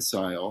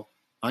reconcile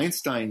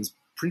Einstein's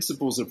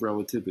principles of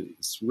relativity,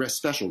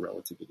 special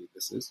relativity?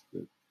 This is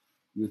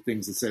the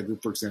things that said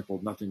that, for example,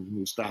 nothing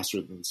moves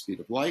faster than the speed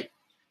of light.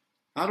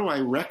 How do I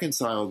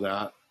reconcile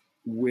that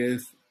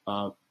with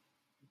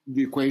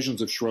the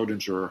equations of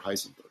Schrodinger or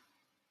Heisenberg?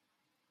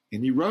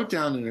 And he wrote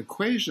down an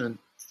equation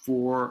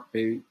for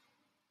an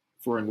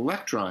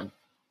electron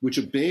which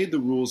obeyed the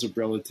rules of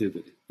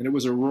relativity. And it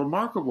was a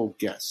remarkable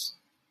guess,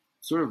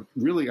 sort of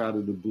really out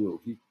of the blue.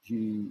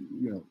 He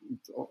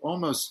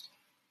almost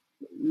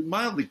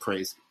mildly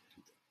crazy.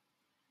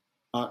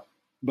 And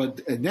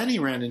then he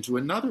ran into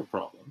another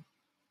problem,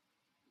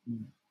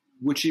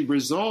 which he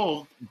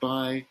resolved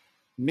by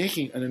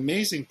making an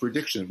amazing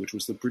prediction, which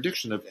was the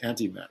prediction of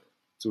antimatter.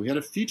 So he had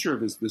a feature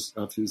of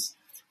his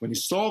when he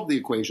solved the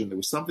equation, there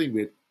was something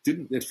that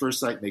didn't at first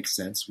sight make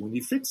sense. When he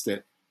fixed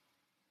it,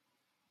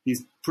 he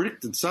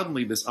predicted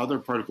suddenly this other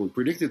particle. He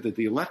predicted that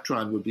the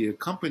electron would be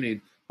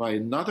accompanied by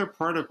another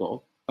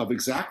particle of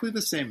exactly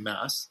the same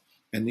mass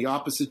and the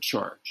opposite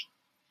charge.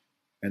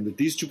 And that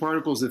these two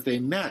particles, if they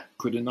met,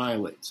 could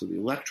annihilate. So the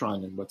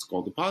electron and what's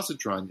called the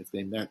positron, if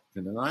they met,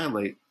 can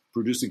annihilate,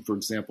 producing, for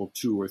example,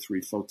 2 or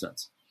 3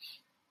 photons.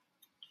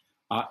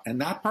 And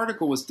that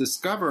particle was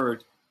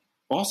discovered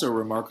also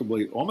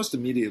remarkably almost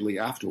immediately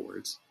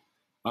afterwards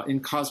in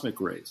cosmic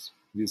rays,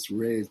 this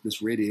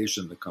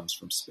radiation that comes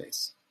from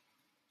space.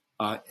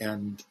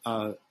 And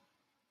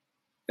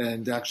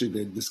actually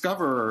the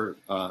discoverer,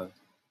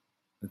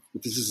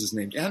 this is his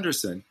name,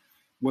 Anderson,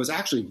 was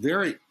actually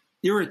very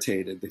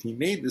irritated that he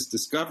made this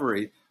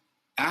discovery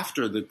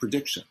after the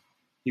prediction.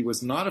 He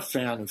was not a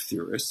fan of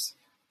theorists,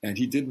 and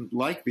he didn't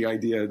like the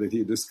idea that he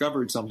had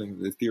discovered something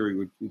that the theory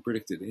would be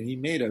predicted. And he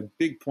made a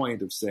big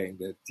point of saying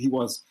that he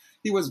was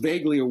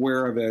vaguely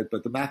aware of it,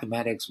 but the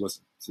mathematics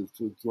wasn't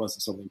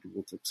something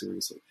people took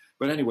seriously.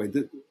 But anyway,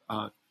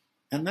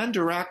 and then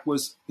Dirac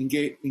was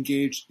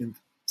engaged in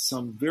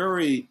some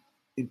very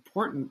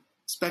important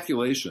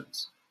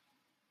speculations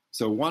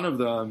So one of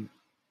them,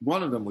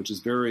 which is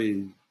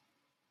very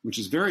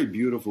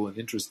beautiful and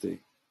interesting,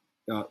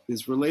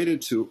 is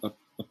related to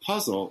a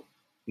puzzle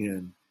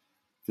in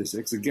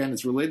physics. Again,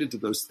 it's related to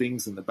those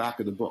things in the back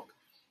of the book.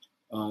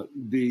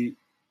 The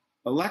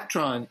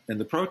electron and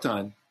the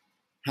proton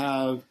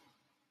have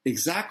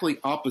exactly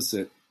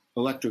opposite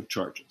electric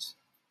charges.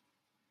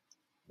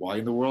 Why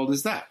in the world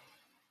is that?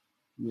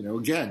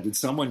 Again, did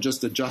someone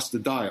just adjust the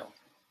dial?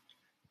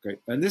 Okay,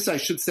 and this, I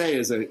should say,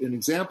 is an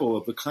example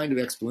of the kind of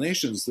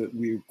explanations that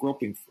we're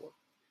groping for.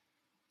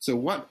 So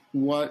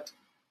what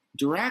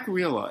Dirac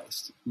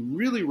realized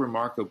really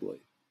remarkably,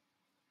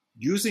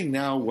 using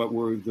now what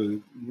were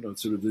the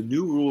sort of the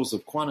new rules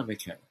of quantum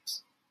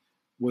mechanics,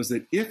 was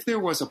that if there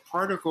was a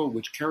particle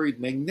which carried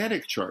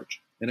magnetic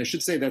charge, and I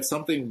should say that's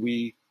something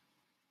the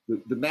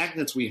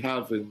magnets we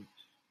have in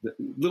the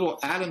little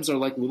atoms are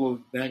like little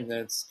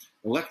magnets,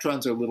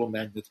 electrons are little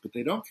magnets, but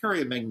they don't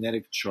carry a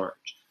magnetic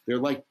charge. They're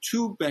like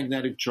two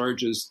magnetic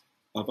charges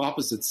of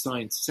opposite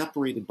signs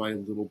separated by a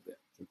little bit.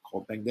 They're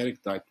called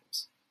magnetic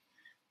dipoles.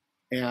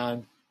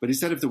 But he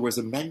said if there was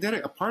a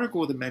particle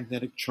with a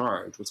magnetic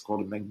charge, what's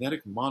called a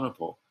magnetic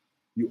monopole,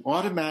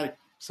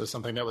 So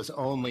something that was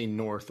only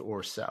north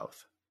or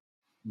south.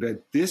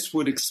 That this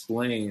would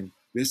explain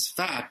this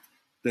fact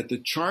that the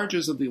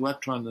charges of the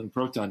electron and the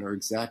proton are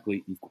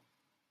exactly equal.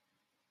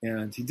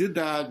 And he did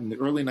that in the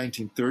early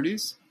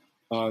 1930s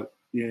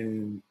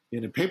in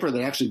a paper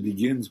that actually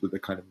begins with a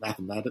kind of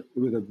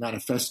with a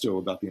manifesto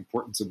about the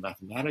importance of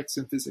mathematics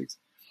in physics.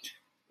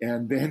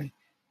 And then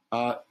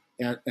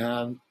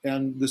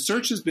and the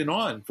search has been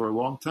on for a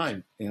long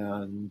time,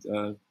 and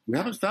we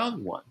haven't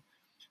found one.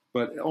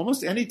 But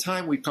almost any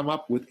time we come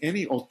up with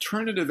any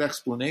alternative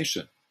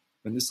explanation,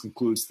 and this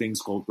includes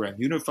things called grand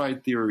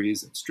unified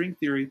theories and string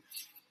theory,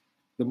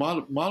 the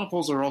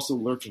monopoles are also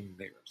lurking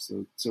there.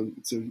 So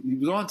he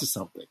was on to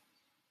something.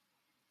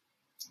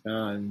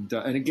 And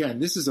again,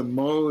 this is a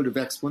mode of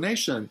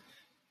explanation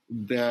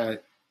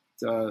that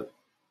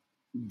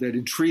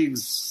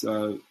intrigues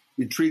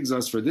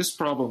us for this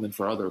problem and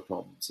for other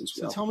problems as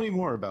well. So tell me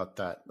more about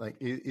that. Like,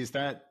 is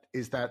that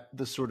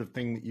the sort of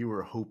thing that you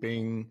were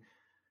hoping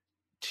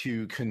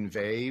to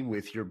convey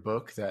with your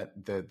book,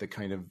 that the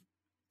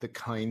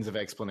kinds of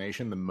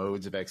explanation, the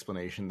modes of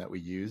explanation that we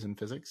use in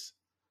physics?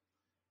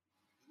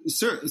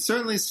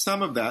 Certainly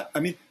some of that. I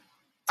mean,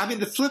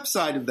 the flip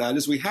side of that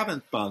is we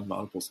haven't found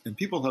monopoles, and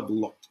people have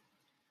looked.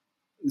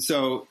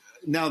 So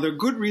now there are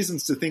good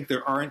reasons to think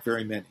there aren't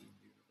very many in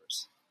the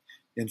universe.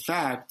 In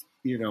fact,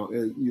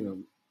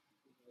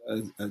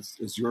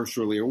 as you're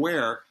surely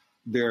aware,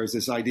 there's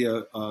this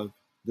idea of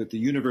that the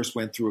universe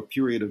went through a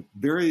period of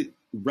very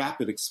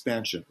rapid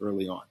expansion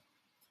early on.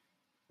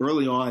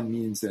 Early on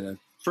means in a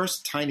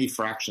first tiny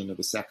fraction of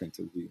a second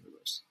of the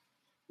universe,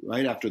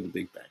 right after the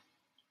Big Bang.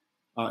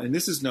 And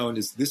this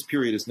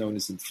period is known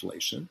as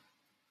inflation.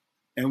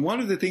 And one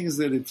of the things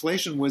that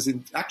inflation was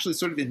actually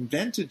sort of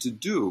invented to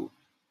do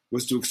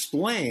was to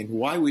explain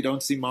why we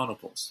don't see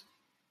monopoles.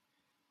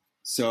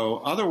 So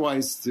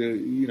otherwise,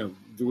 we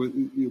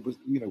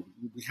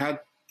had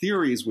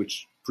theories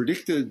which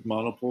predicted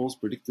monopoles,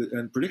 predicted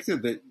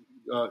that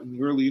in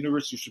the early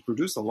universe you should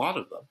produce a lot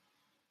of them.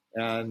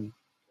 And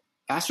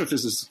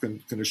astrophysicists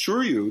can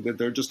assure you that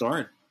there just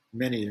aren't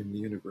many in the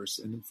universe.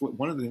 And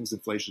one of the things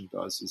inflation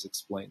does is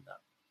explain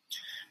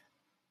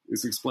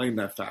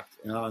that fact.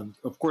 And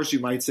of course, you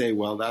might say,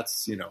 well,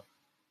 that's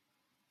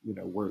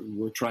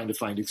we're trying to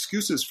find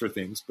excuses for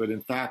things, but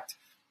in fact,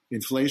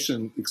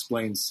 inflation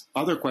explains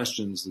other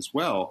questions as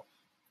well,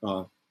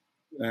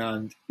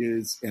 and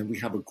we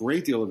have a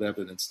great deal of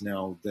evidence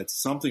now that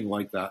something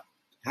like that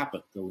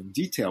happened. Though in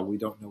detail, we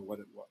don't know what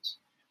it was.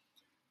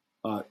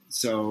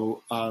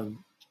 So I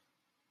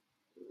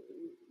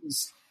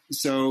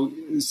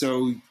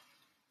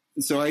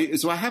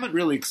haven't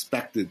really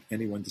expected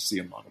anyone to see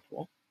a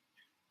monopole.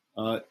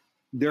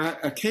 There are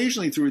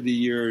occasionally through the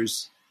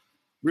years,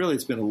 really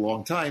it's been a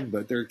long time,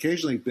 but there have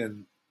occasionally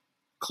been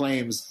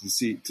claims to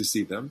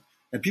see them,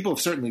 and people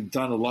have certainly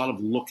done a lot of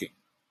looking.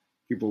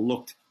 People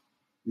looked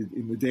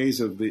in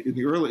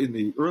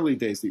the early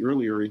days, the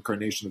earlier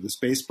incarnation of the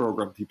space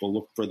program. People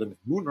looked for them in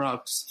moon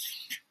rocks.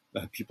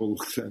 People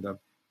looked at them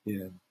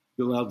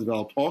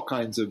developed all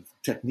kinds of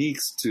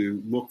techniques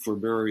to look for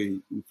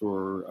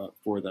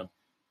them,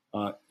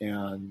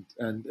 and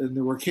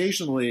there were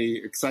occasionally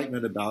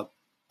excitement about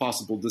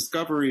possible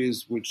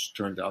discoveries, which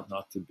turned out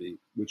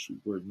which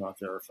were not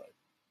verified.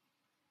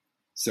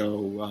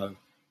 So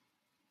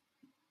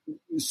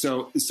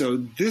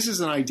this is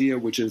an idea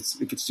which is,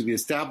 if it's to be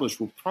established,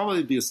 will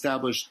probably be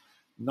established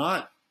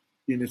not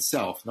in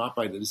itself, not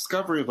by the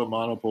discovery of a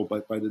monopole,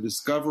 but by the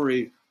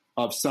discovery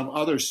of some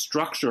other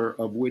structure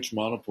of which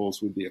monopoles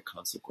would be a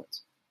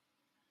consequence.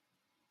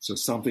 So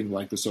something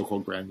like the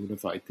so-called grand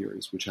unified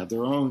theories, which have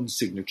their own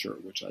signature,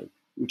 which I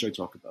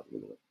talk about a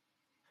little bit.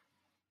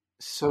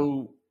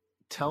 So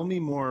tell me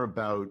more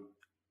about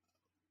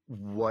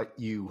what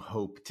you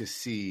hope to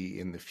see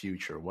in the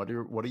future. What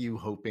are you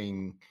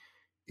hoping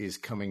is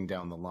coming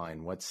down the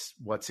line?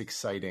 What's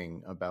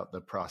exciting about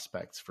the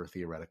prospects for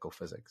theoretical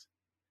physics?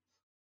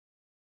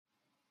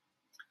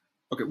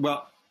 Okay.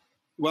 Well,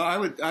 I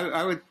would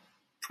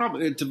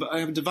probably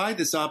I would divide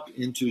this up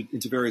into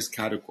various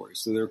categories.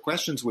 So there are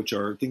questions which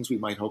are things we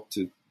might hope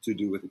to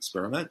do with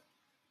experiment,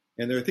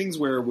 and there are things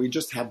where we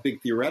just have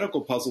big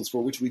theoretical puzzles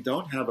for which we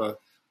don't have a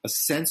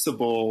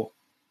sensible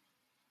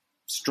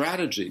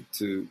strategy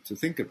to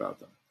think about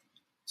them.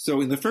 So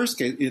in the first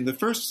case, in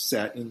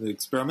the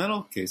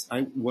experimental case,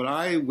 what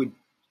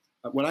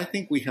I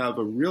think we have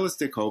a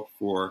realistic hope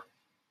for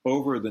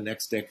over the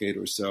next decade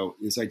or so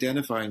is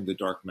identifying the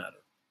dark matter,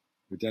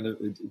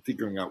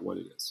 figuring out what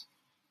it is.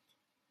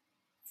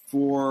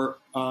 For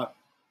on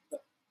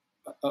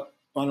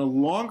a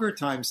longer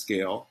time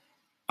scale,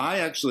 I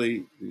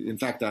actually, in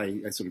fact,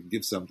 I sort of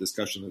give some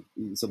discussion,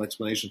 some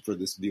explanation for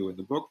this view in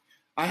the book.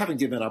 I haven't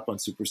given up on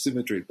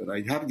supersymmetry, but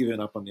I have given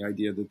up on the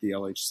idea that the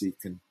LHC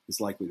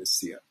is likely to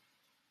see it.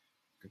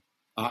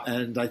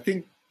 And I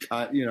think,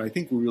 I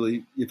think we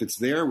really, if it's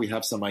there, we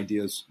have some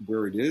ideas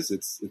where it is.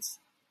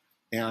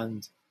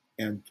 And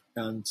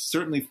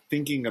certainly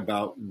thinking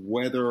about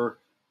whether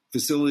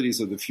facilities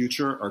of the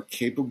future are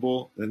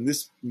capable, and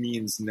this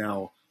means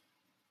now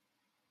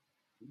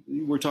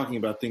we're talking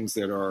about things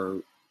that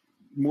are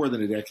more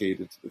than a decade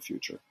into the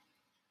future,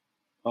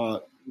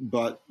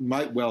 but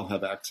might well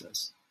have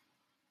access.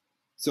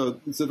 So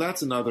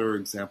that's another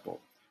example.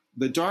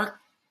 The dark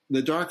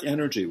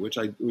energy, which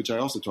I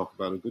also talk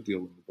about a good deal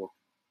in the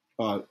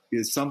book,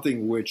 is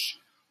something which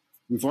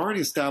we've already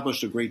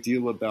established a great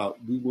deal about.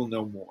 We will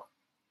know more.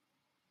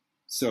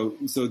 So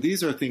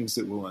these are things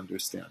that we'll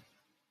understand.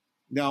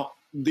 Now,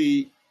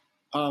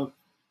 on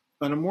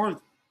a more,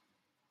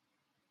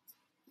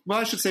 well,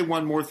 I should say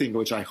one more thing,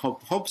 which I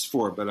hopes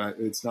for, but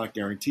it's not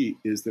guaranteed,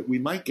 is that we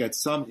might get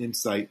some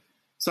insight,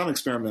 some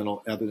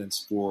experimental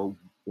evidence or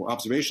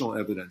observational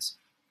evidence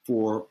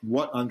for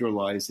what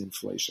underlies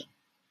inflation.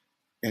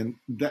 And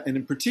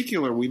in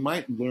particular, we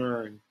might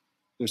learn,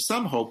 there's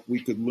some hope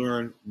we could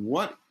learn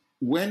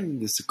when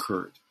this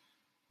occurred,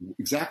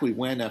 exactly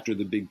when after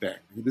the Big Bang.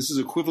 This is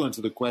equivalent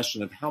to the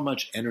question of how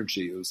much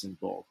energy is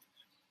involved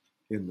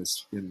in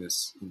this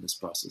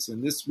process.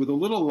 And this, with a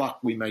little luck,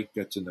 we might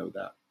get to know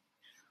that.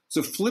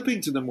 So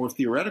flipping to the more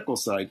theoretical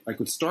side, I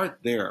could start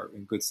there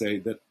and could say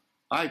that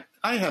I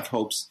have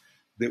hopes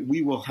that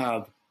we will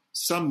have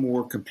some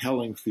more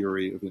compelling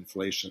theory of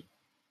inflation.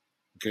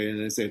 Okay,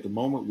 and I say at the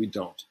moment we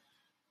don't.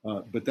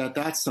 But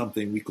that's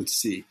something we could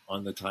see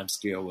on the time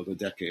scale of a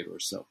decade or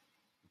so.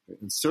 Okay?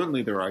 And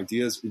certainly there are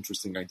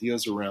interesting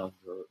ideas around,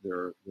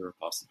 there are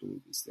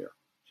possibilities there.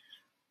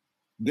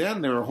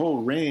 Then there are a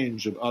whole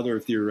range of other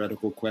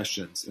theoretical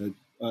questions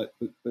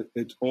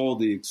at all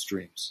the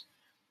extremes.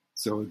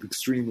 So the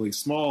extremely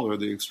small or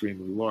the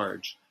extremely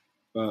large,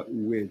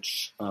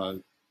 which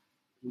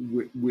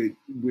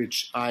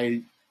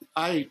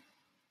I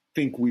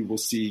think we will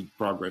see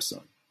progress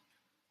on.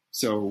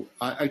 So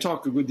I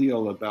talk a good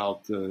deal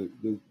about the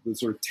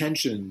sort of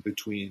tension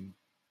between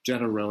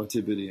general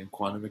relativity and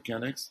quantum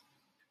mechanics.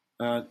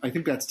 I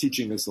think that's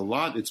teaching us a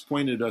lot. It's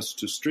pointed us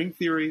to string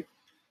theory,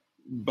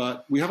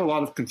 but we have a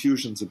lot of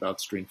confusions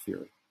about string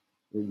theory.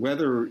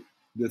 Whether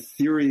the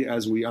theory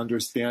as we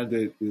understand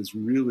it is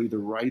really the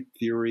right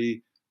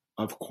theory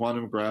of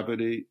quantum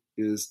gravity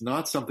is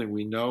not something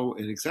we know.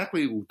 And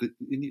exactly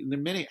in the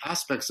many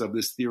aspects of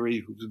this theory,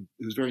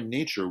 whose very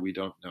nature we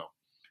don't know.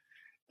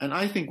 And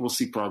I think we'll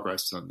see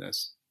progress on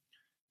this.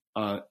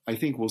 I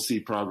think we'll see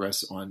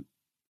progress on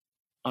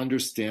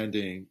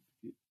understanding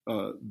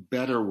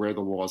better where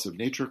the laws of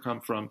nature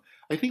come from.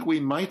 I think we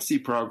might see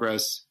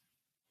progress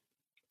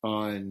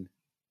on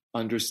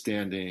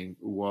understanding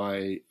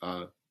why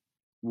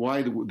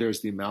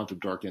there's the amount of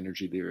dark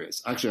energy there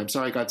is. Actually, I'm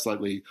sorry, I got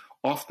slightly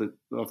off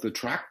the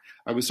track.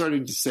 I was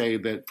starting to say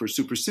that for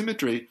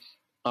supersymmetry,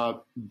 a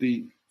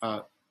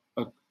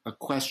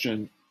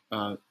question.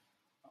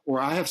 Or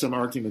I have some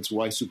arguments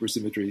why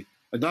supersymmetry,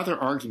 another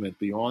argument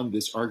beyond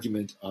this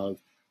argument of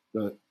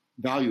the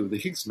value of the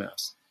Higgs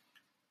mass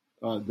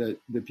that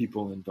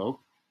people invoke.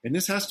 And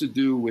this has to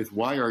do with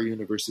why our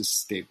universe is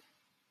stable.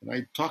 And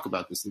I talk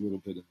about this a little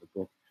bit in the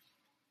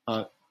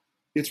book.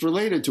 It's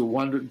related to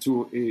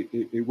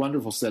a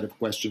wonderful set of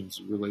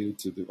questions related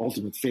to the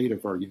ultimate fate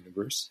of our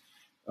universe.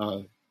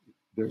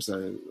 There's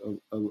a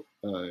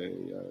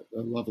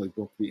lovely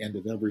book, The End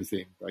of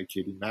Everything, by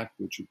Katie Mack,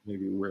 which you may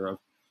be aware of,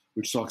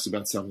 which talks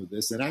about some of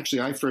this. And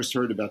actually, I first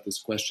heard about this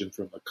question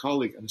from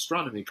an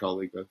astronomy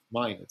colleague of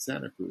mine at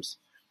Santa Cruz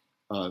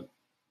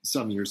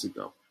some years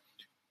ago.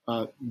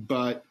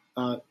 But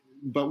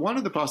one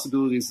of the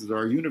possibilities is that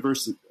our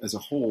universe as a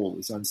whole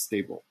is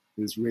unstable,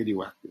 is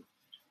radioactive,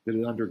 that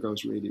it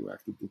undergoes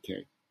radioactive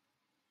decay.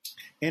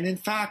 And in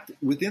fact,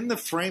 within the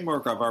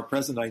framework of our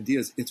present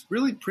ideas, it's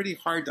really pretty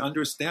hard to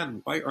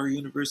understand why our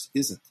universe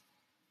isn't.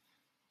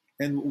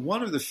 And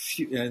one of the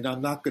few, and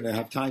I'm not going to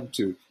have time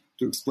to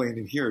explain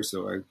it here,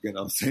 so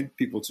I'll send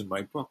people to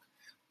my book.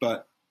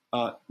 But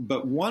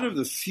one of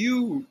the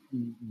few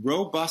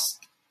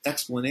robust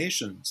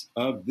explanations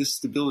of this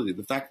stability,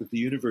 the fact that the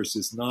universe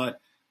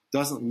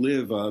doesn't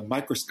live a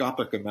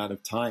microscopic amount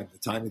of time, the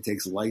time it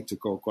takes light to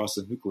go across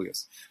the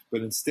nucleus,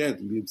 but instead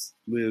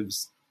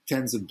lives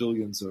tens of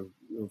billions of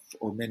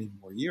or many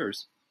more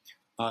years.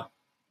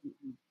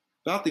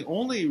 About the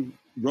only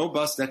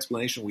robust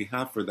explanation we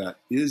have for that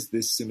is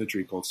this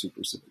symmetry called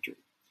supersymmetry.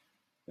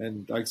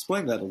 And I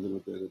explained that a little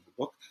bit in the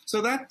book.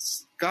 So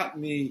that's got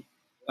me,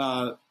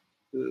 not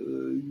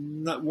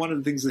one of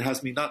the things that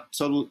has me not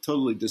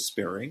totally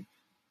despairing.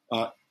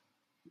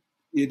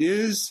 It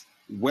is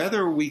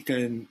whether we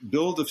can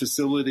build a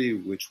facility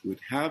which would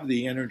have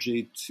the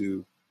energy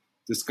to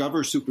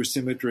discover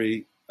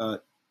supersymmetry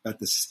at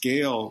the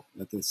scales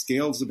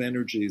of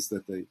energies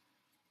that the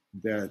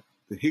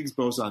Higgs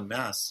boson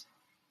mass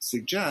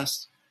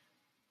suggests.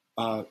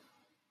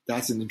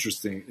 That's an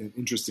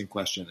interesting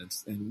question,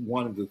 and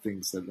one of the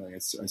things that I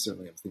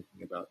certainly am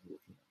thinking about and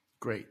working on.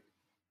 Great.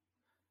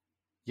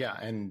 Yeah,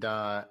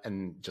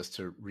 and just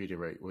to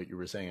reiterate what you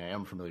were saying, I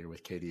am familiar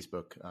with Katie's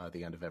book,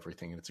 The End of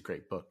Everything, and it's a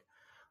great book.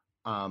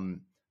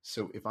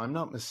 So if I'm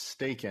not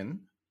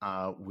mistaken,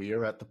 we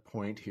are at the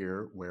point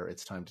here where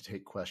it's time to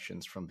take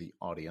questions from the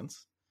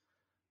audience.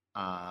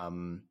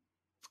 And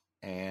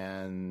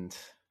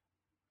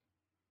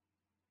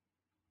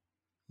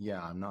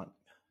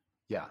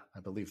I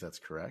believe that's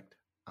correct.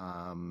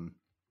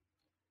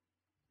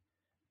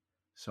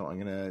 So I'm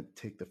going to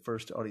take the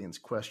first audience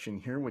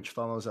question here, which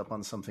follows up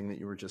on something that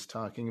you were just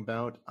talking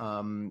about.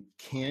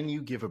 Can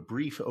you give a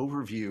brief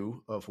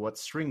overview of what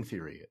string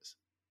theory is?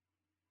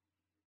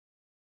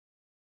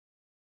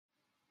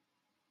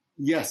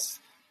 Yes,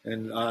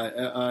 and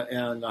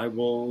I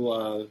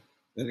will,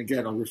 and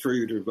again, I'll refer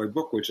you to my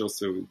book, which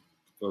also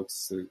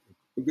devotes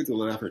a good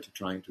deal of effort to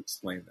trying to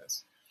explain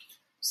this.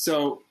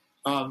 So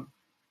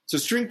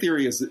string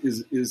theory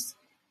is,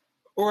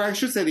 or I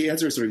should say, the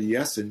answer is sort of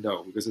yes and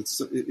no, because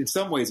it's in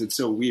some ways it's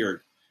so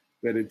weird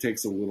that it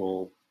takes a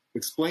little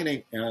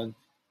explaining, and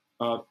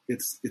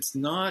it's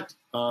not.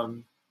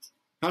 How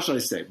shall I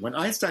say? When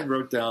Einstein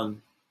wrote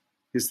down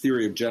his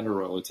theory of general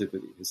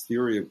relativity, his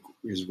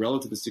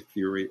relativistic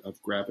theory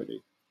of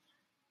gravity,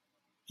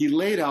 he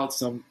laid out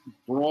some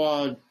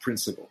broad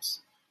principles.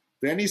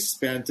 Then he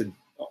spent the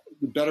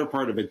better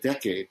part of a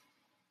decade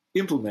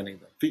implementing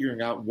them,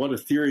 figuring out what a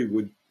theory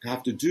would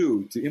have to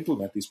do to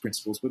implement these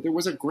principles. But there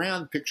was a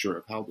grand picture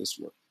of how this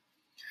worked.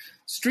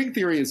 String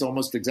theory is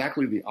almost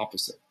exactly the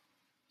opposite.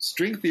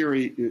 String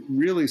theory, it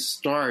really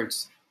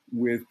starts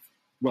with,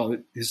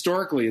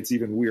 historically it's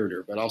even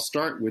weirder, but I'll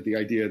start with the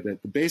idea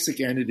that the basic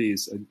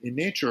entities in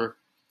nature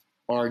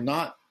are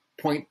not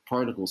point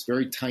particles,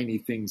 very tiny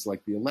things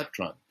like the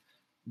electron,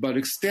 but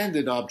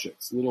extended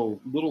objects,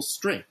 little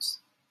strings.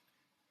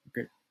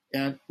 Okay,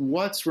 and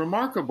what's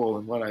remarkable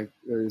and what I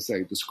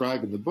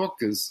describe in the book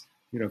is,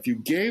 if you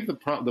gave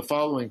the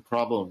following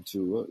problem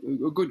to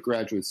a good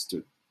graduate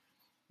student,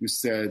 you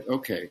said,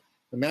 okay,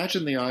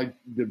 imagine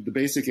the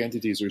basic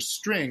entities are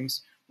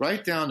strings,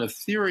 write down a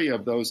theory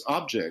of those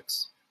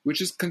objects which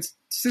is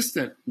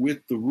consistent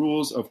with the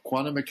rules of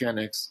quantum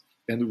mechanics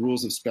and the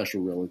rules of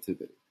special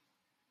relativity.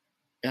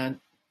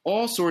 And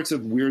all sorts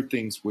of weird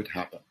things would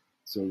happen.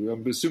 So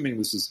I'm assuming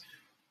this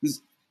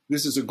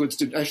is a good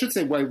student. I should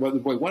say, one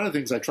of the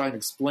things I try and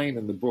explain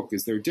in the book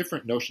is there are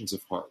different notions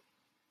of hard.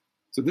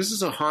 So this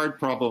is a hard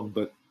problem,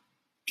 but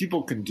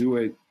people can do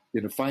it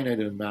in a finite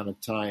amount of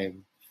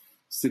time,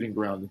 sitting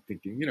around and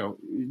thinking, you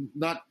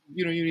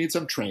need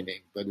some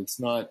training, but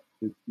it's not,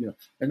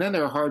 And then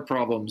there are hard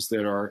problems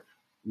that are,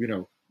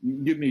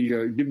 give me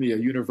a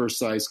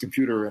universe-sized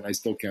computer and I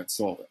still can't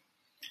solve it.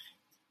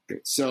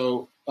 Okay,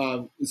 so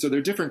there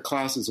are different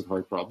classes of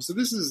hard problems. So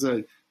this is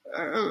a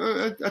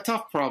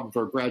tough problem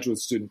for a graduate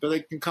student, but they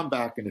can come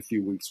back in a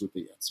few weeks with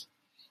the answer.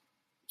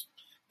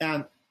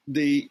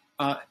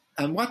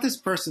 And what this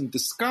person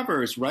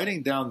discovers,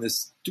 writing down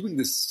doing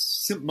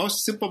this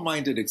most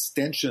simple-minded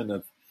extension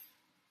of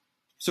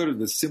sort of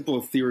the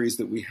simple theories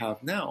that we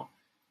have now,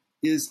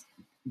 is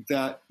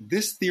that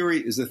this theory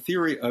is a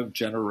theory of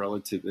general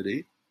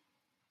relativity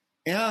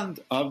and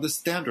of the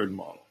Standard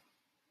Model.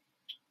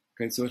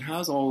 Okay, so it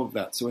has all of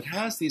that. So it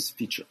has these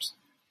features.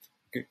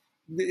 Okay,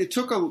 it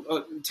took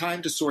a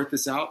time to sort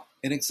this out,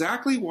 and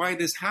exactly why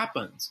this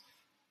happens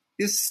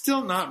is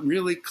still not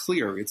really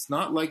clear. It's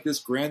not like this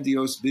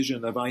grandiose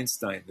vision of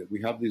Einstein that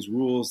we have these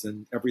rules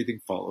and everything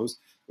follows.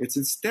 It's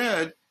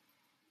instead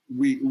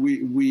we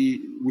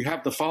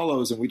have the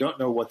follows and we don't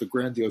know what the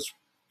grandiose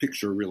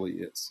picture really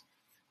is.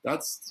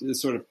 That's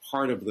sort of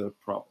part of the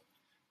problem.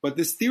 But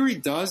this theory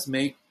does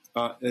make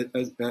not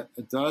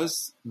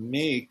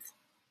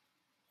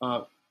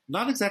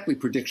exactly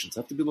predictions.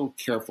 I have to be a little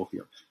careful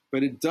here.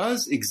 But it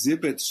does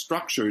exhibit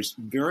structures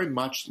very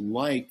much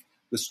like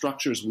the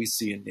structures we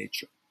see in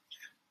nature.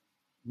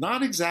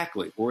 Not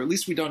exactly, or at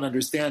least we don't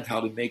understand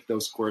how to make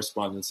those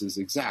correspondences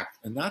exact.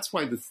 And that's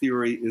why this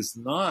theory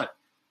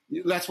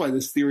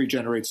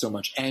generates so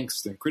much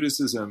angst and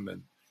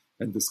criticism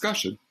and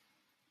discussion,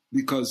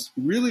 because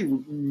really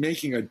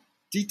making a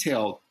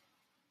detailed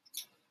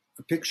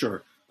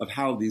picture of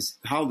how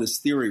this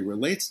theory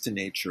relates to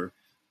nature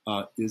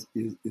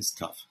is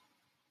tough.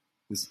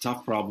 It's a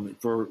tough problem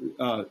for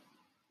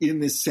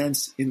in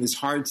this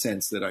hard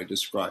sense that I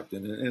described,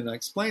 and I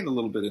explain a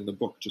little bit in the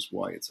book just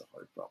why it's a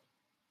hard problem.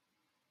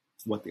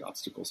 what the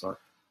obstacles are.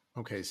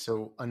 Okay,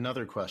 so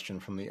another question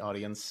from the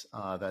audience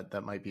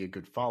that might be a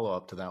good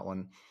follow-up to that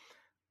one.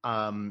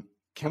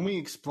 Can we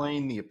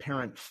explain the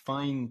apparent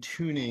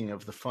fine-tuning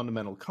of the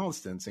fundamental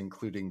constants,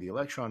 including the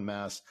electron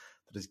mass,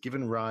 that has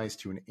given rise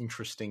to an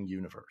interesting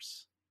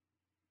universe?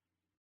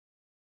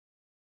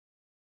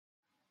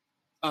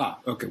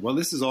 Okay. Well,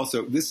 this is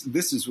also this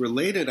is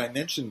related. I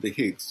mentioned the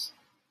Higgs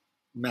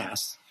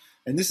mass,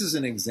 and this is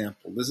an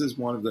example. This is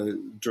one of the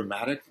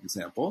dramatic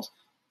examples.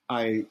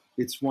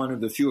 It's one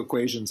of the few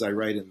equations I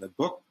write in the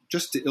book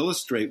just to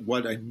illustrate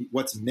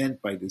what's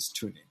meant by this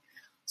tuning.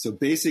 So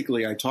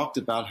basically, I talked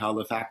about how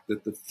the fact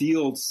that the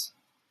fields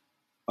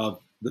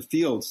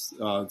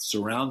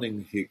surrounding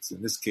the Higgs,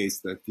 in this case,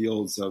 the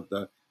fields of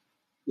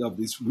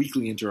these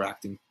weakly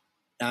interacting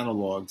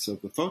analogs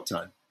of the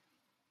photon,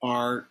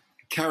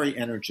 carry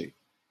energy.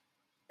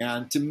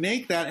 And to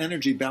make that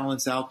energy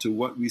balance out to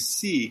what we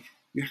see,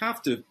 you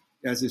have to,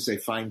 as they say,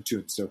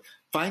 fine-tune. So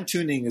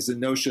fine-tuning is a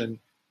notion,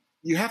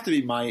 you have to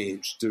be my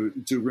age to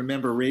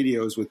remember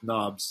radios with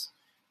knobs,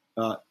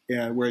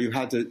 and where you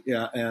had to,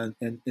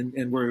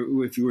 and where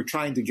if you were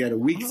trying to get a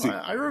weak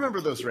signal. I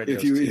remember those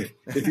radios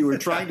if you were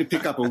trying to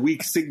pick up a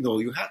weak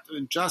signal, you had to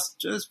adjust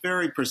just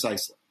very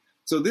precisely.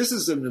 So this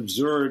is an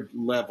absurd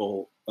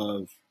level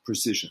of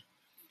precision.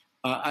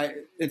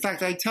 In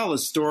fact, I tell a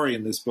story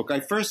in this book. I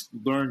first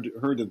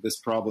heard of this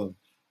problem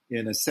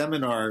in a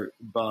seminar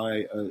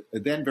by a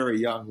then very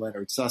young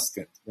Leonard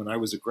Susskind when I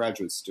was a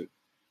graduate student.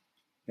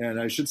 And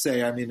I should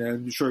say, I mean,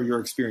 I'm sure your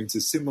experience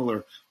is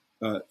similar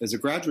as a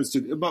graduate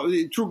student,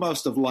 through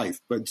most of life,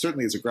 but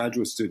certainly as a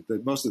graduate student,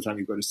 that most of the time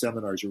you go to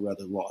seminars, you're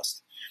rather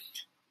lost.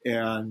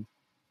 And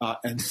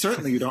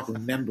certainly you don't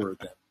remember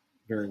them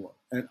very well.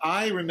 And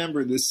I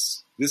remember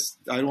this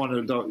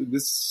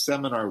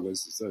seminar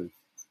was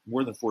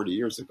more than 40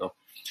 years ago.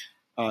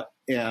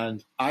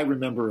 And I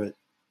remember it,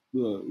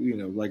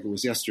 like it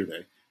was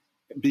yesterday,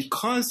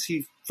 because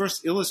he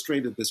first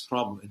illustrated this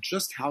problem and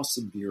just how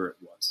severe it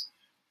was.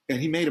 And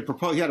he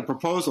had a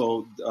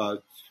proposal,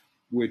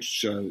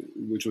 which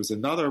was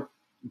another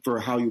for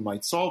how you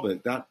might solve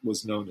it. That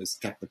was known as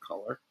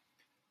Technicolor.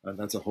 And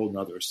that's a whole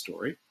nother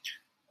story.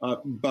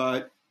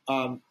 But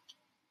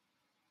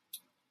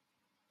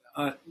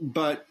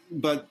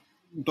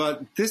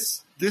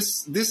this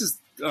is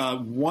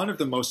one of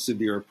the most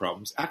severe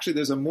problems. Actually,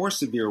 there's a more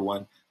severe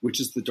one, which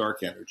is the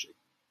dark energy.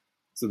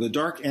 So the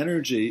dark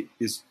energy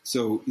is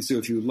so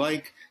if you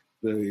like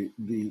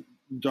the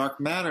dark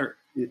matter,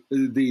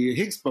 the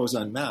Higgs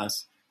boson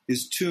mass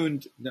is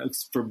tuned.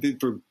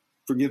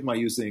 Forgive my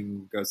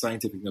using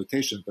scientific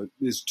notation, but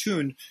is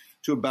tuned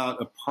to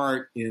about a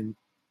part in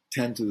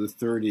 10 to the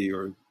 30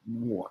 or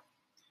more.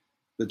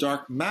 The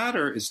dark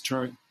matter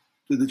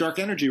the dark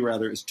energy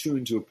is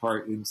tuned to a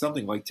part in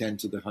something like 10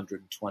 to the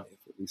 120th,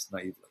 at least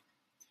naively.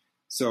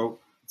 So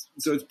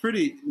it's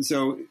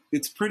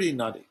pretty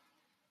nutty.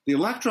 The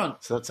electron.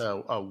 So that's a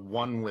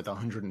 1 with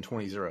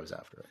 120 zeros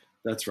after it.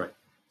 That's right.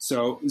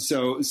 So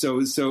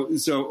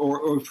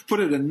or put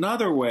it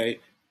another way,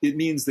 it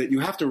means that you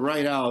have to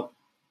write out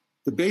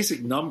the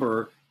basic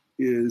number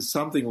is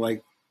something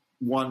like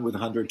 1 with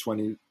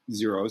 120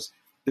 zeros.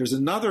 There's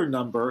another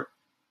number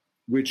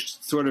which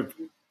sort of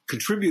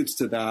contributes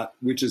to that,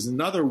 which is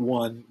another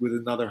 1 with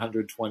another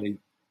 120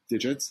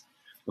 digits.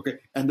 Okay,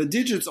 and the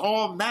digits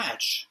all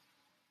match,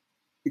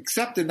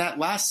 except in that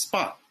last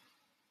spot.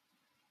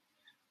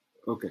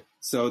 Okay,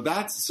 so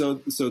that's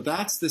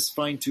this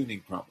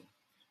fine-tuning problem.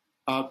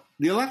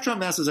 The electron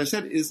mass, as I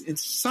said, is in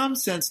some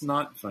sense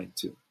not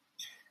fine-tuned.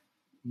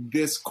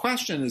 This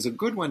question is a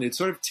good one. It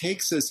sort of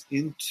takes us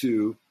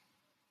into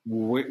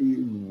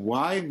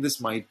why this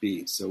might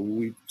be.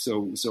 So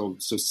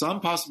some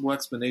possible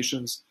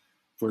explanations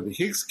for the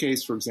Higgs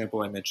case, for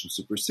example, I mentioned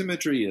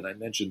supersymmetry, and I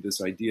mentioned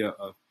this idea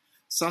of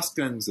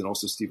Suskind's and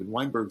also Steven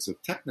Weinberg's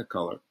of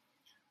Technicolor.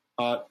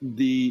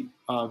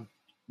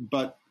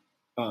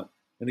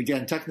 And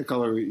again,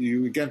 Technicolor,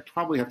 you again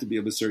probably have to be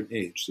of a certain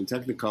age. So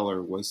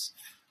Technicolor was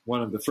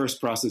one of the first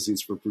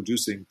processes for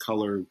producing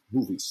color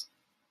movies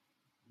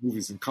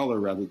in color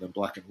rather than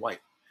black and white.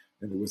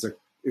 And it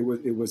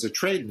was a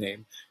trade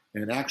name.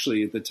 And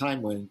actually, at the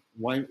time when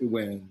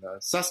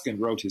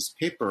Susskind wrote his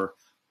paper,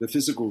 the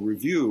Physical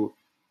Review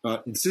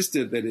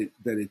insisted that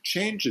it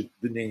change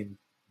the name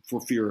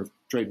for fear of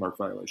trademark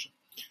violation.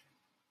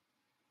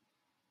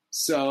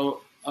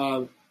 So,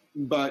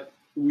 but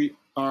we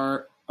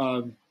are.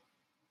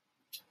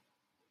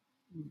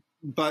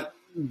 But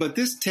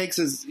this takes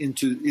us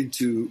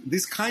into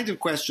these kinds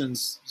of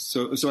questions.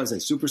 So as I say,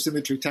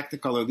 supersymmetry,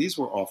 Technicolor, these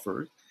were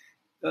offered,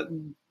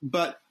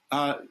 but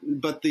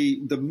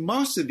the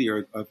most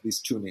severe of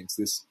these tunings,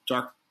 this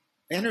dark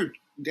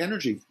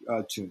energy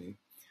tuning,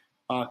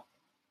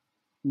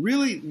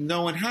 really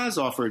no one has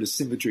offered a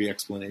symmetry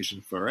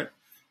explanation for it,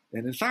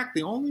 and in fact,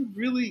 the only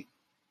really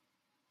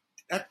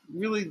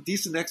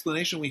decent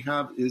explanation we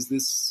have is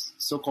this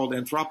so-called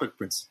anthropic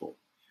principle.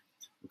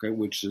 Okay,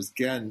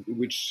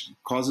 which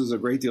causes a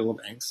great deal of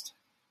angst,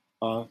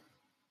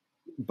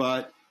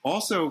 but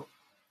also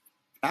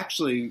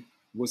actually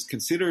was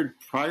considered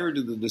prior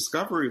to the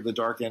discovery of the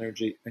dark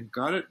energy and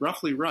got it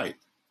roughly right.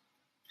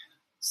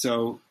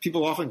 So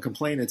people often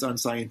complain it's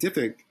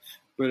unscientific,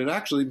 but it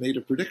actually made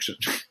a prediction.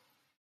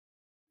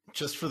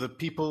 Just for the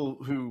people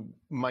who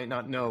might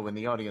not know in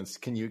the audience,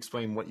 can you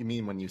explain what you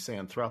mean when you say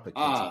anthropic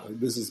principle?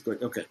 This is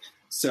good. Okay.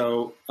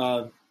 So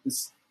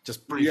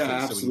just briefly,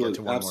 yeah, so we can get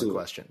to one more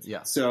question.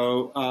 Yeah.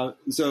 So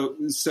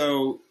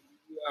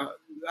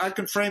I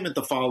can frame it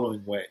the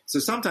following way. So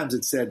sometimes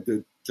it's said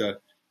that the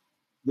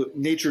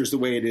nature is the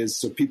way it is,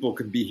 so people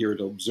can be here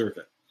to observe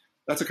it.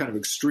 That's a kind of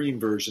extreme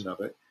version of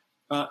it.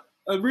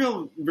 A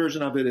real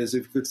version of it is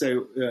if you could say,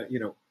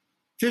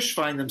 fish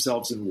find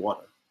themselves in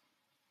water.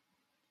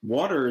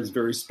 Water is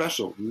very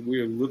special.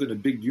 We live in a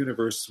big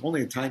universe.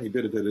 Only a tiny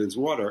bit of it is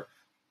water.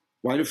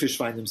 Why do fish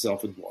find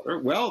themselves in water?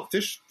 Well,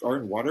 fish are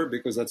in water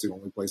because that's the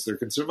only place they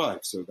can survive.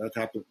 So that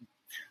happened.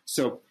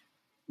 So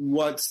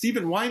what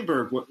Steven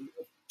Weinberg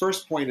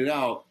first pointed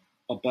out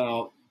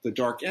about the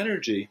dark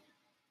energy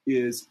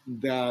is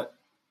that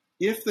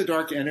if the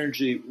dark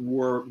energy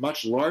were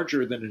much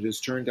larger than it has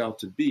turned out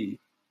to be,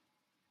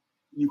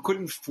 you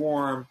couldn't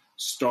form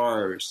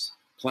stars,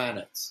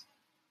 planets,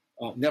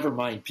 never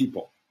mind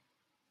people.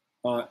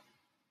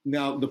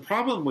 Now, the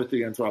problem with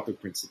the anthropic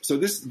principle. So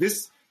this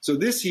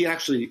he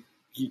actually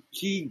in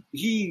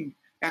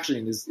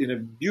a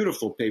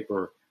beautiful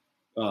paper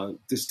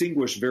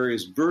distinguished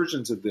various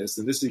versions of this,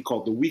 and this he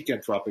called the weak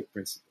anthropic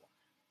principle.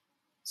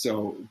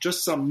 So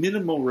just some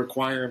minimal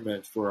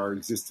requirement for our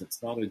existence,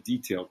 not a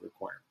detailed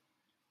requirement.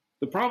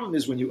 The problem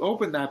is when you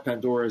open that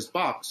Pandora's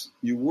box,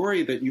 you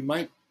worry that you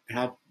might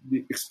have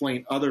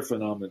explain other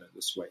phenomena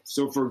this way.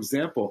 So, for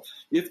example,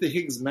 if the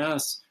Higgs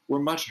mass were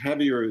much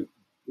heavier.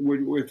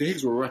 If the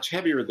Higgs were much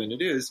heavier than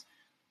it is,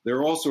 there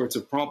are all sorts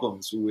of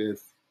problems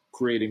with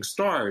creating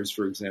stars,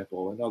 for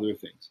example, and other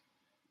things.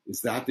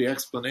 Is that the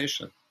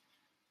explanation?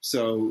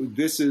 So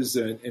this is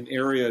an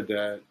area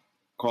that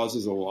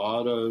causes a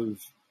lot of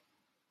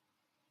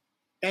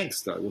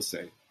angst, I will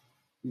say,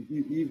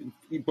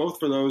 both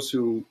for those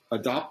who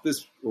adopt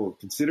this or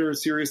consider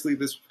seriously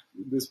this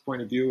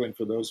point of view and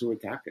for those who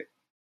attack it.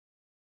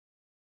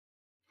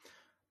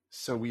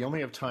 So we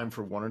only have time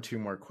for one or two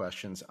more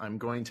questions. I'm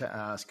going to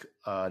ask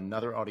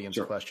another audience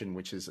question,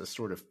 which is a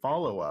sort of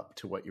follow-up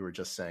to what you were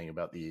just saying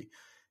about the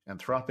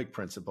anthropic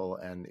principle.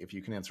 And if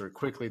you can answer it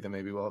quickly, then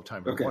maybe we'll have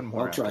time for one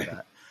more after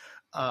that.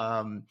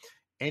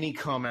 Any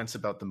comments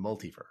about the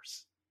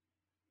multiverse,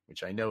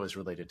 which I know is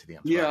related to the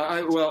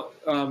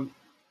anthropic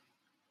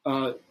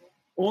principle?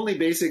 Only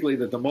basically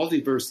that the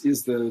multiverse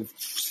is the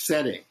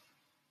setting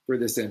for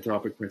this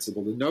anthropic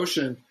principle. The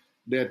notion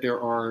that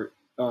there are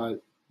that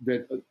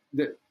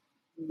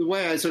the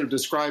way I sort of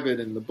describe it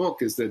in the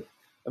book is that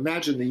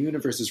imagine the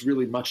universe is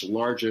really much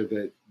larger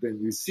than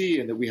we see,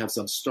 and that we have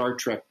some Star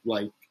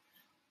Trek-like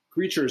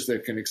creatures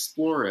that can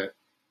explore it.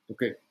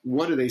 Okay,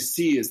 what do they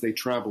see as they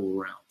travel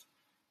around?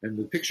 And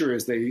the picture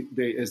is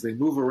as they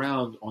move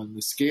around on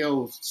the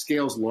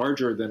scales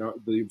larger than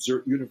the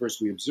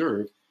universe we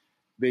observe,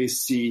 they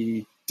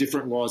see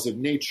different laws of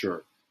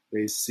nature.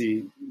 They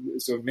see,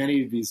 so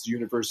many of these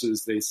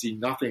universes, they see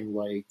nothing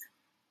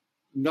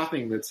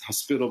that's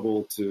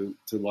hospitable to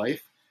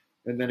life,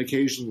 and then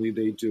occasionally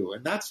they do,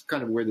 and that's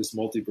kind of where this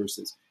multiverse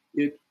is.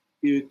 It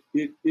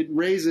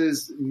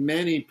raises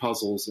many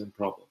puzzles and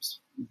problems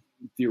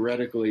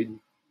theoretically,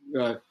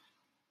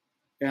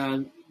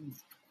 and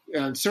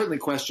certainly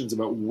questions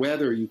about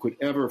whether you could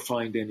ever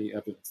find any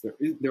evidence.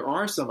 There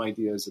are some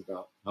ideas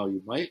about how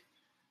you might,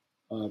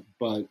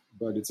 but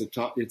it's a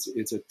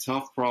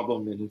tough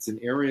problem, and it's an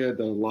area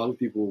that a lot of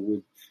people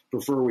would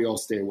prefer we all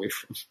stay away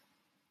from.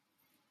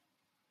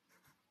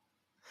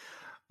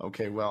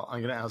 Okay, well,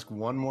 I'm going to ask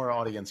one more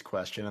audience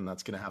question, and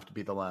that's going to have to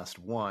be the last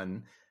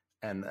one,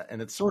 and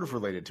it's sort of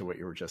related to what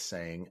you were just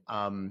saying.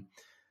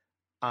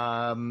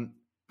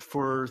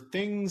 For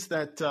things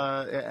that,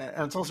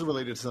 and it's also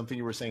related to something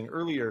you were saying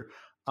earlier,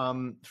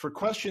 for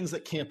questions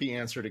that can't be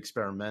answered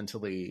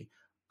experimentally,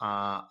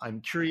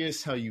 I'm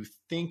curious how you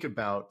think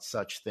about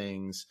such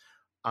things,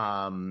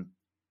 from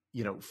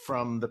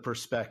the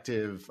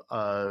perspective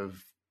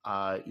of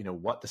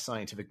what the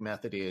scientific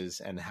method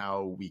is and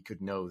how we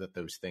could know that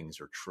those things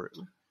are true?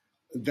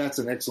 That's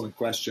an excellent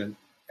question,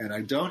 and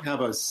I don't have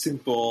a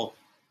simple,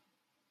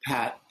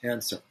 pat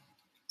answer.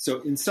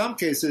 So in some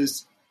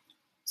cases,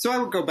 I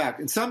would go back.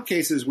 In some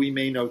cases, we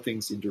may know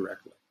things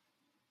indirectly.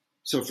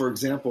 So for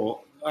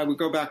example, I would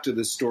go back to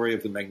the story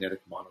of the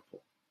magnetic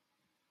monopole.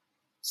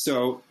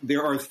 So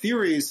there are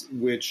theories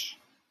which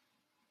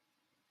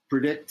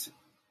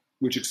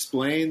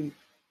explain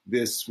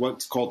this,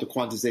 what's called the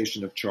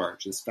quantization of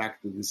charge, this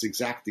fact that this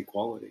exact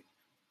equality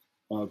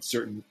of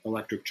certain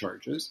electric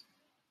charges.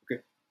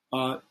 Okay,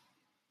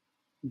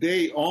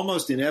 they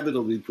almost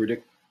inevitably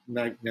predict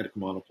magnetic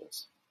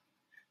monopoles.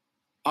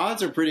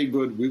 Odds are pretty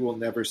good we will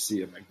never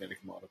see a magnetic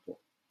monopole.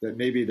 That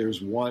maybe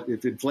there's one.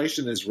 If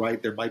inflation is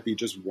right, there might be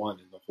just one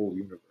in the whole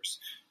universe.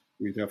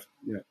 We'd have,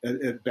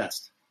 at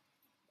best.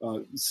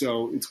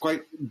 So it's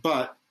quite,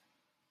 but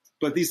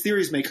these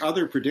theories make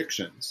other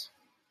predictions,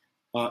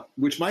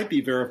 which might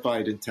be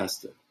verified and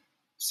tested.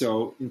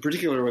 So in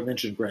particular, I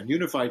mentioned grand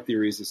unified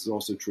theories. This is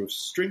also true of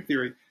string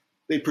theory.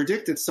 They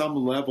predict at some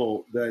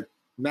level that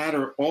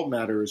all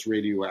matter is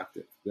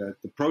radioactive,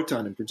 that the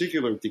proton in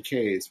particular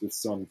decays with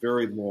some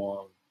very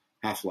long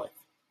half-life.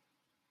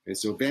 Okay,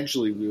 so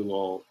eventually we'll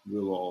all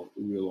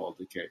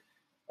decay.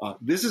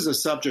 This is a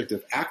subject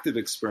of active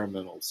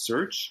experimental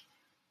search.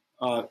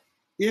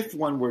 If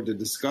one were to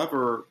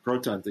discover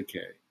proton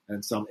decay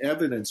and some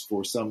evidence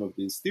for some of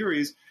these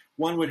theories,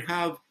 one would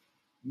have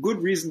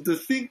good reason to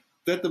think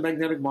that the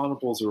magnetic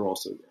monopoles are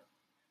also there.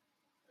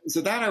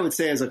 So that, I would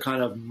say, is a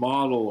kind of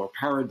model or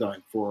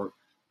paradigm for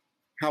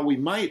how we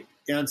might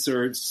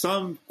answer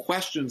some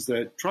questions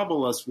that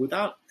trouble us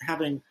without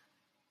having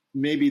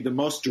maybe the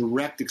most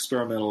direct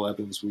experimental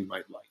evidence we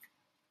might like.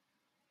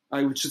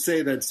 I should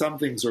say that some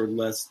things are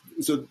less.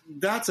 So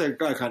that's a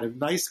kind of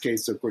nice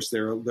case. Of course,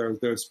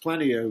 there's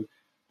plenty of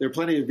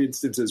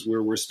instances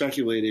where we're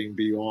speculating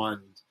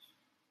beyond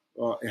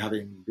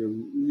having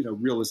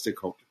realistic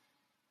hope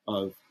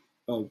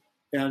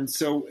and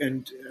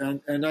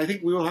I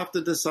think we will have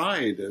to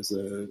decide as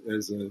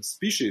a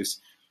species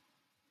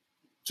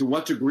to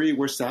what degree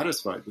we're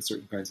satisfied with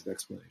certain kinds of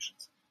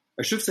explanations.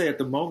 I should say at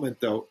the moment,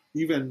 though,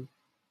 even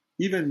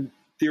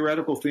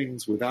theoretical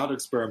things without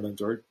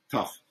experiment are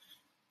tough.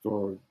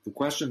 For the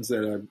questions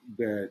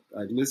that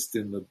I list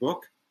in the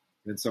book,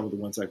 and some of the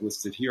ones I've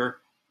listed here,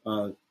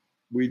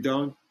 we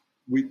don't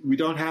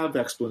have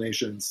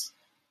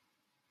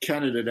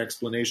candidate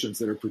explanations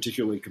that are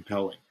particularly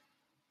compelling,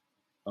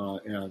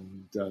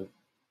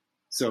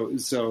 so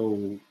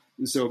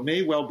it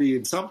may well be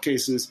in some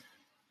cases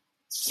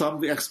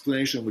some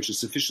explanation which is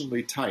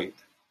sufficiently tight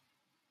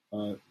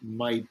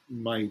might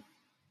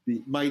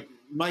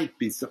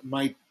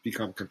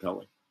become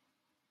compelling.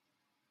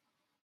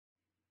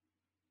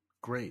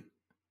 Great.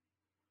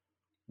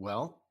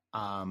 Well,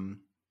 I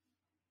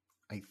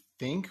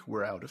think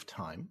we're out of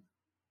time,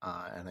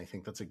 and I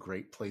think that's a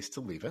great place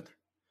to leave it.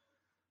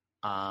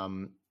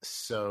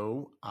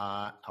 So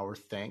our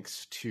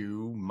thanks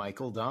to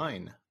Michael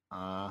Dine,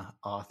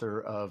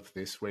 author of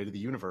This Way to the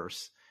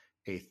Universe,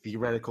 a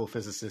theoretical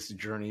physicist's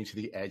journey to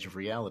the edge of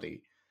reality.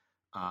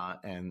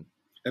 And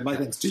my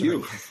thanks to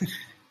you.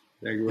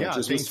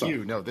 Thank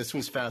you. No, this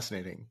was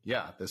fascinating.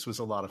 Yeah, this was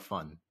a lot of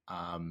fun.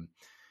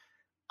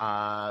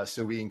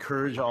 So we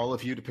encourage all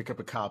of you to pick up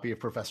a copy of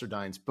Professor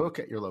Dine's book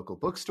at your local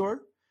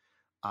bookstore.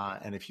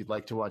 And if you'd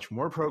like to watch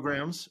more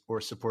programs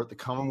or support the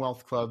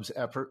Commonwealth Club's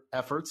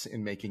efforts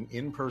in making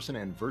in-person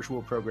and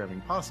virtual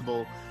programming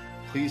possible,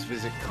 please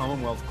visit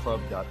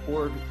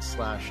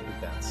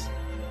commonwealthclub.org/events.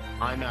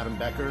 I'm Adam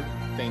Becker.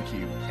 Thank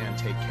you and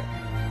take care.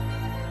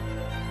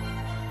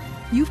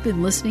 You've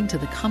been listening to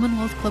the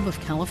Commonwealth Club of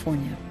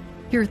California.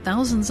 Hear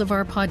thousands of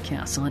our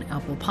podcasts on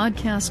Apple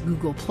Podcasts,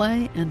 Google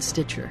Play, and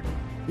Stitcher.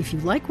 If you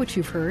like what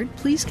you've heard,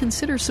 please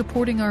consider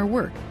supporting our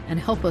work and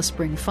help us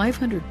bring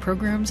 500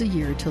 programs a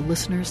year to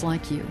listeners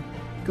like you.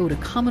 Go to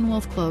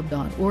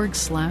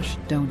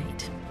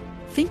commonwealthclub.org/donate.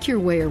 Think your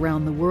way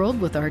around the world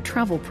with our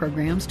travel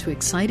programs to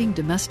exciting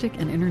domestic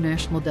and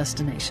international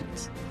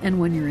destinations.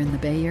 And when you're in the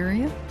Bay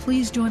Area,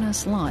 please join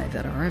us live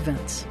at our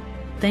events.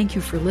 Thank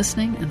you for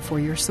listening and for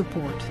your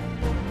support.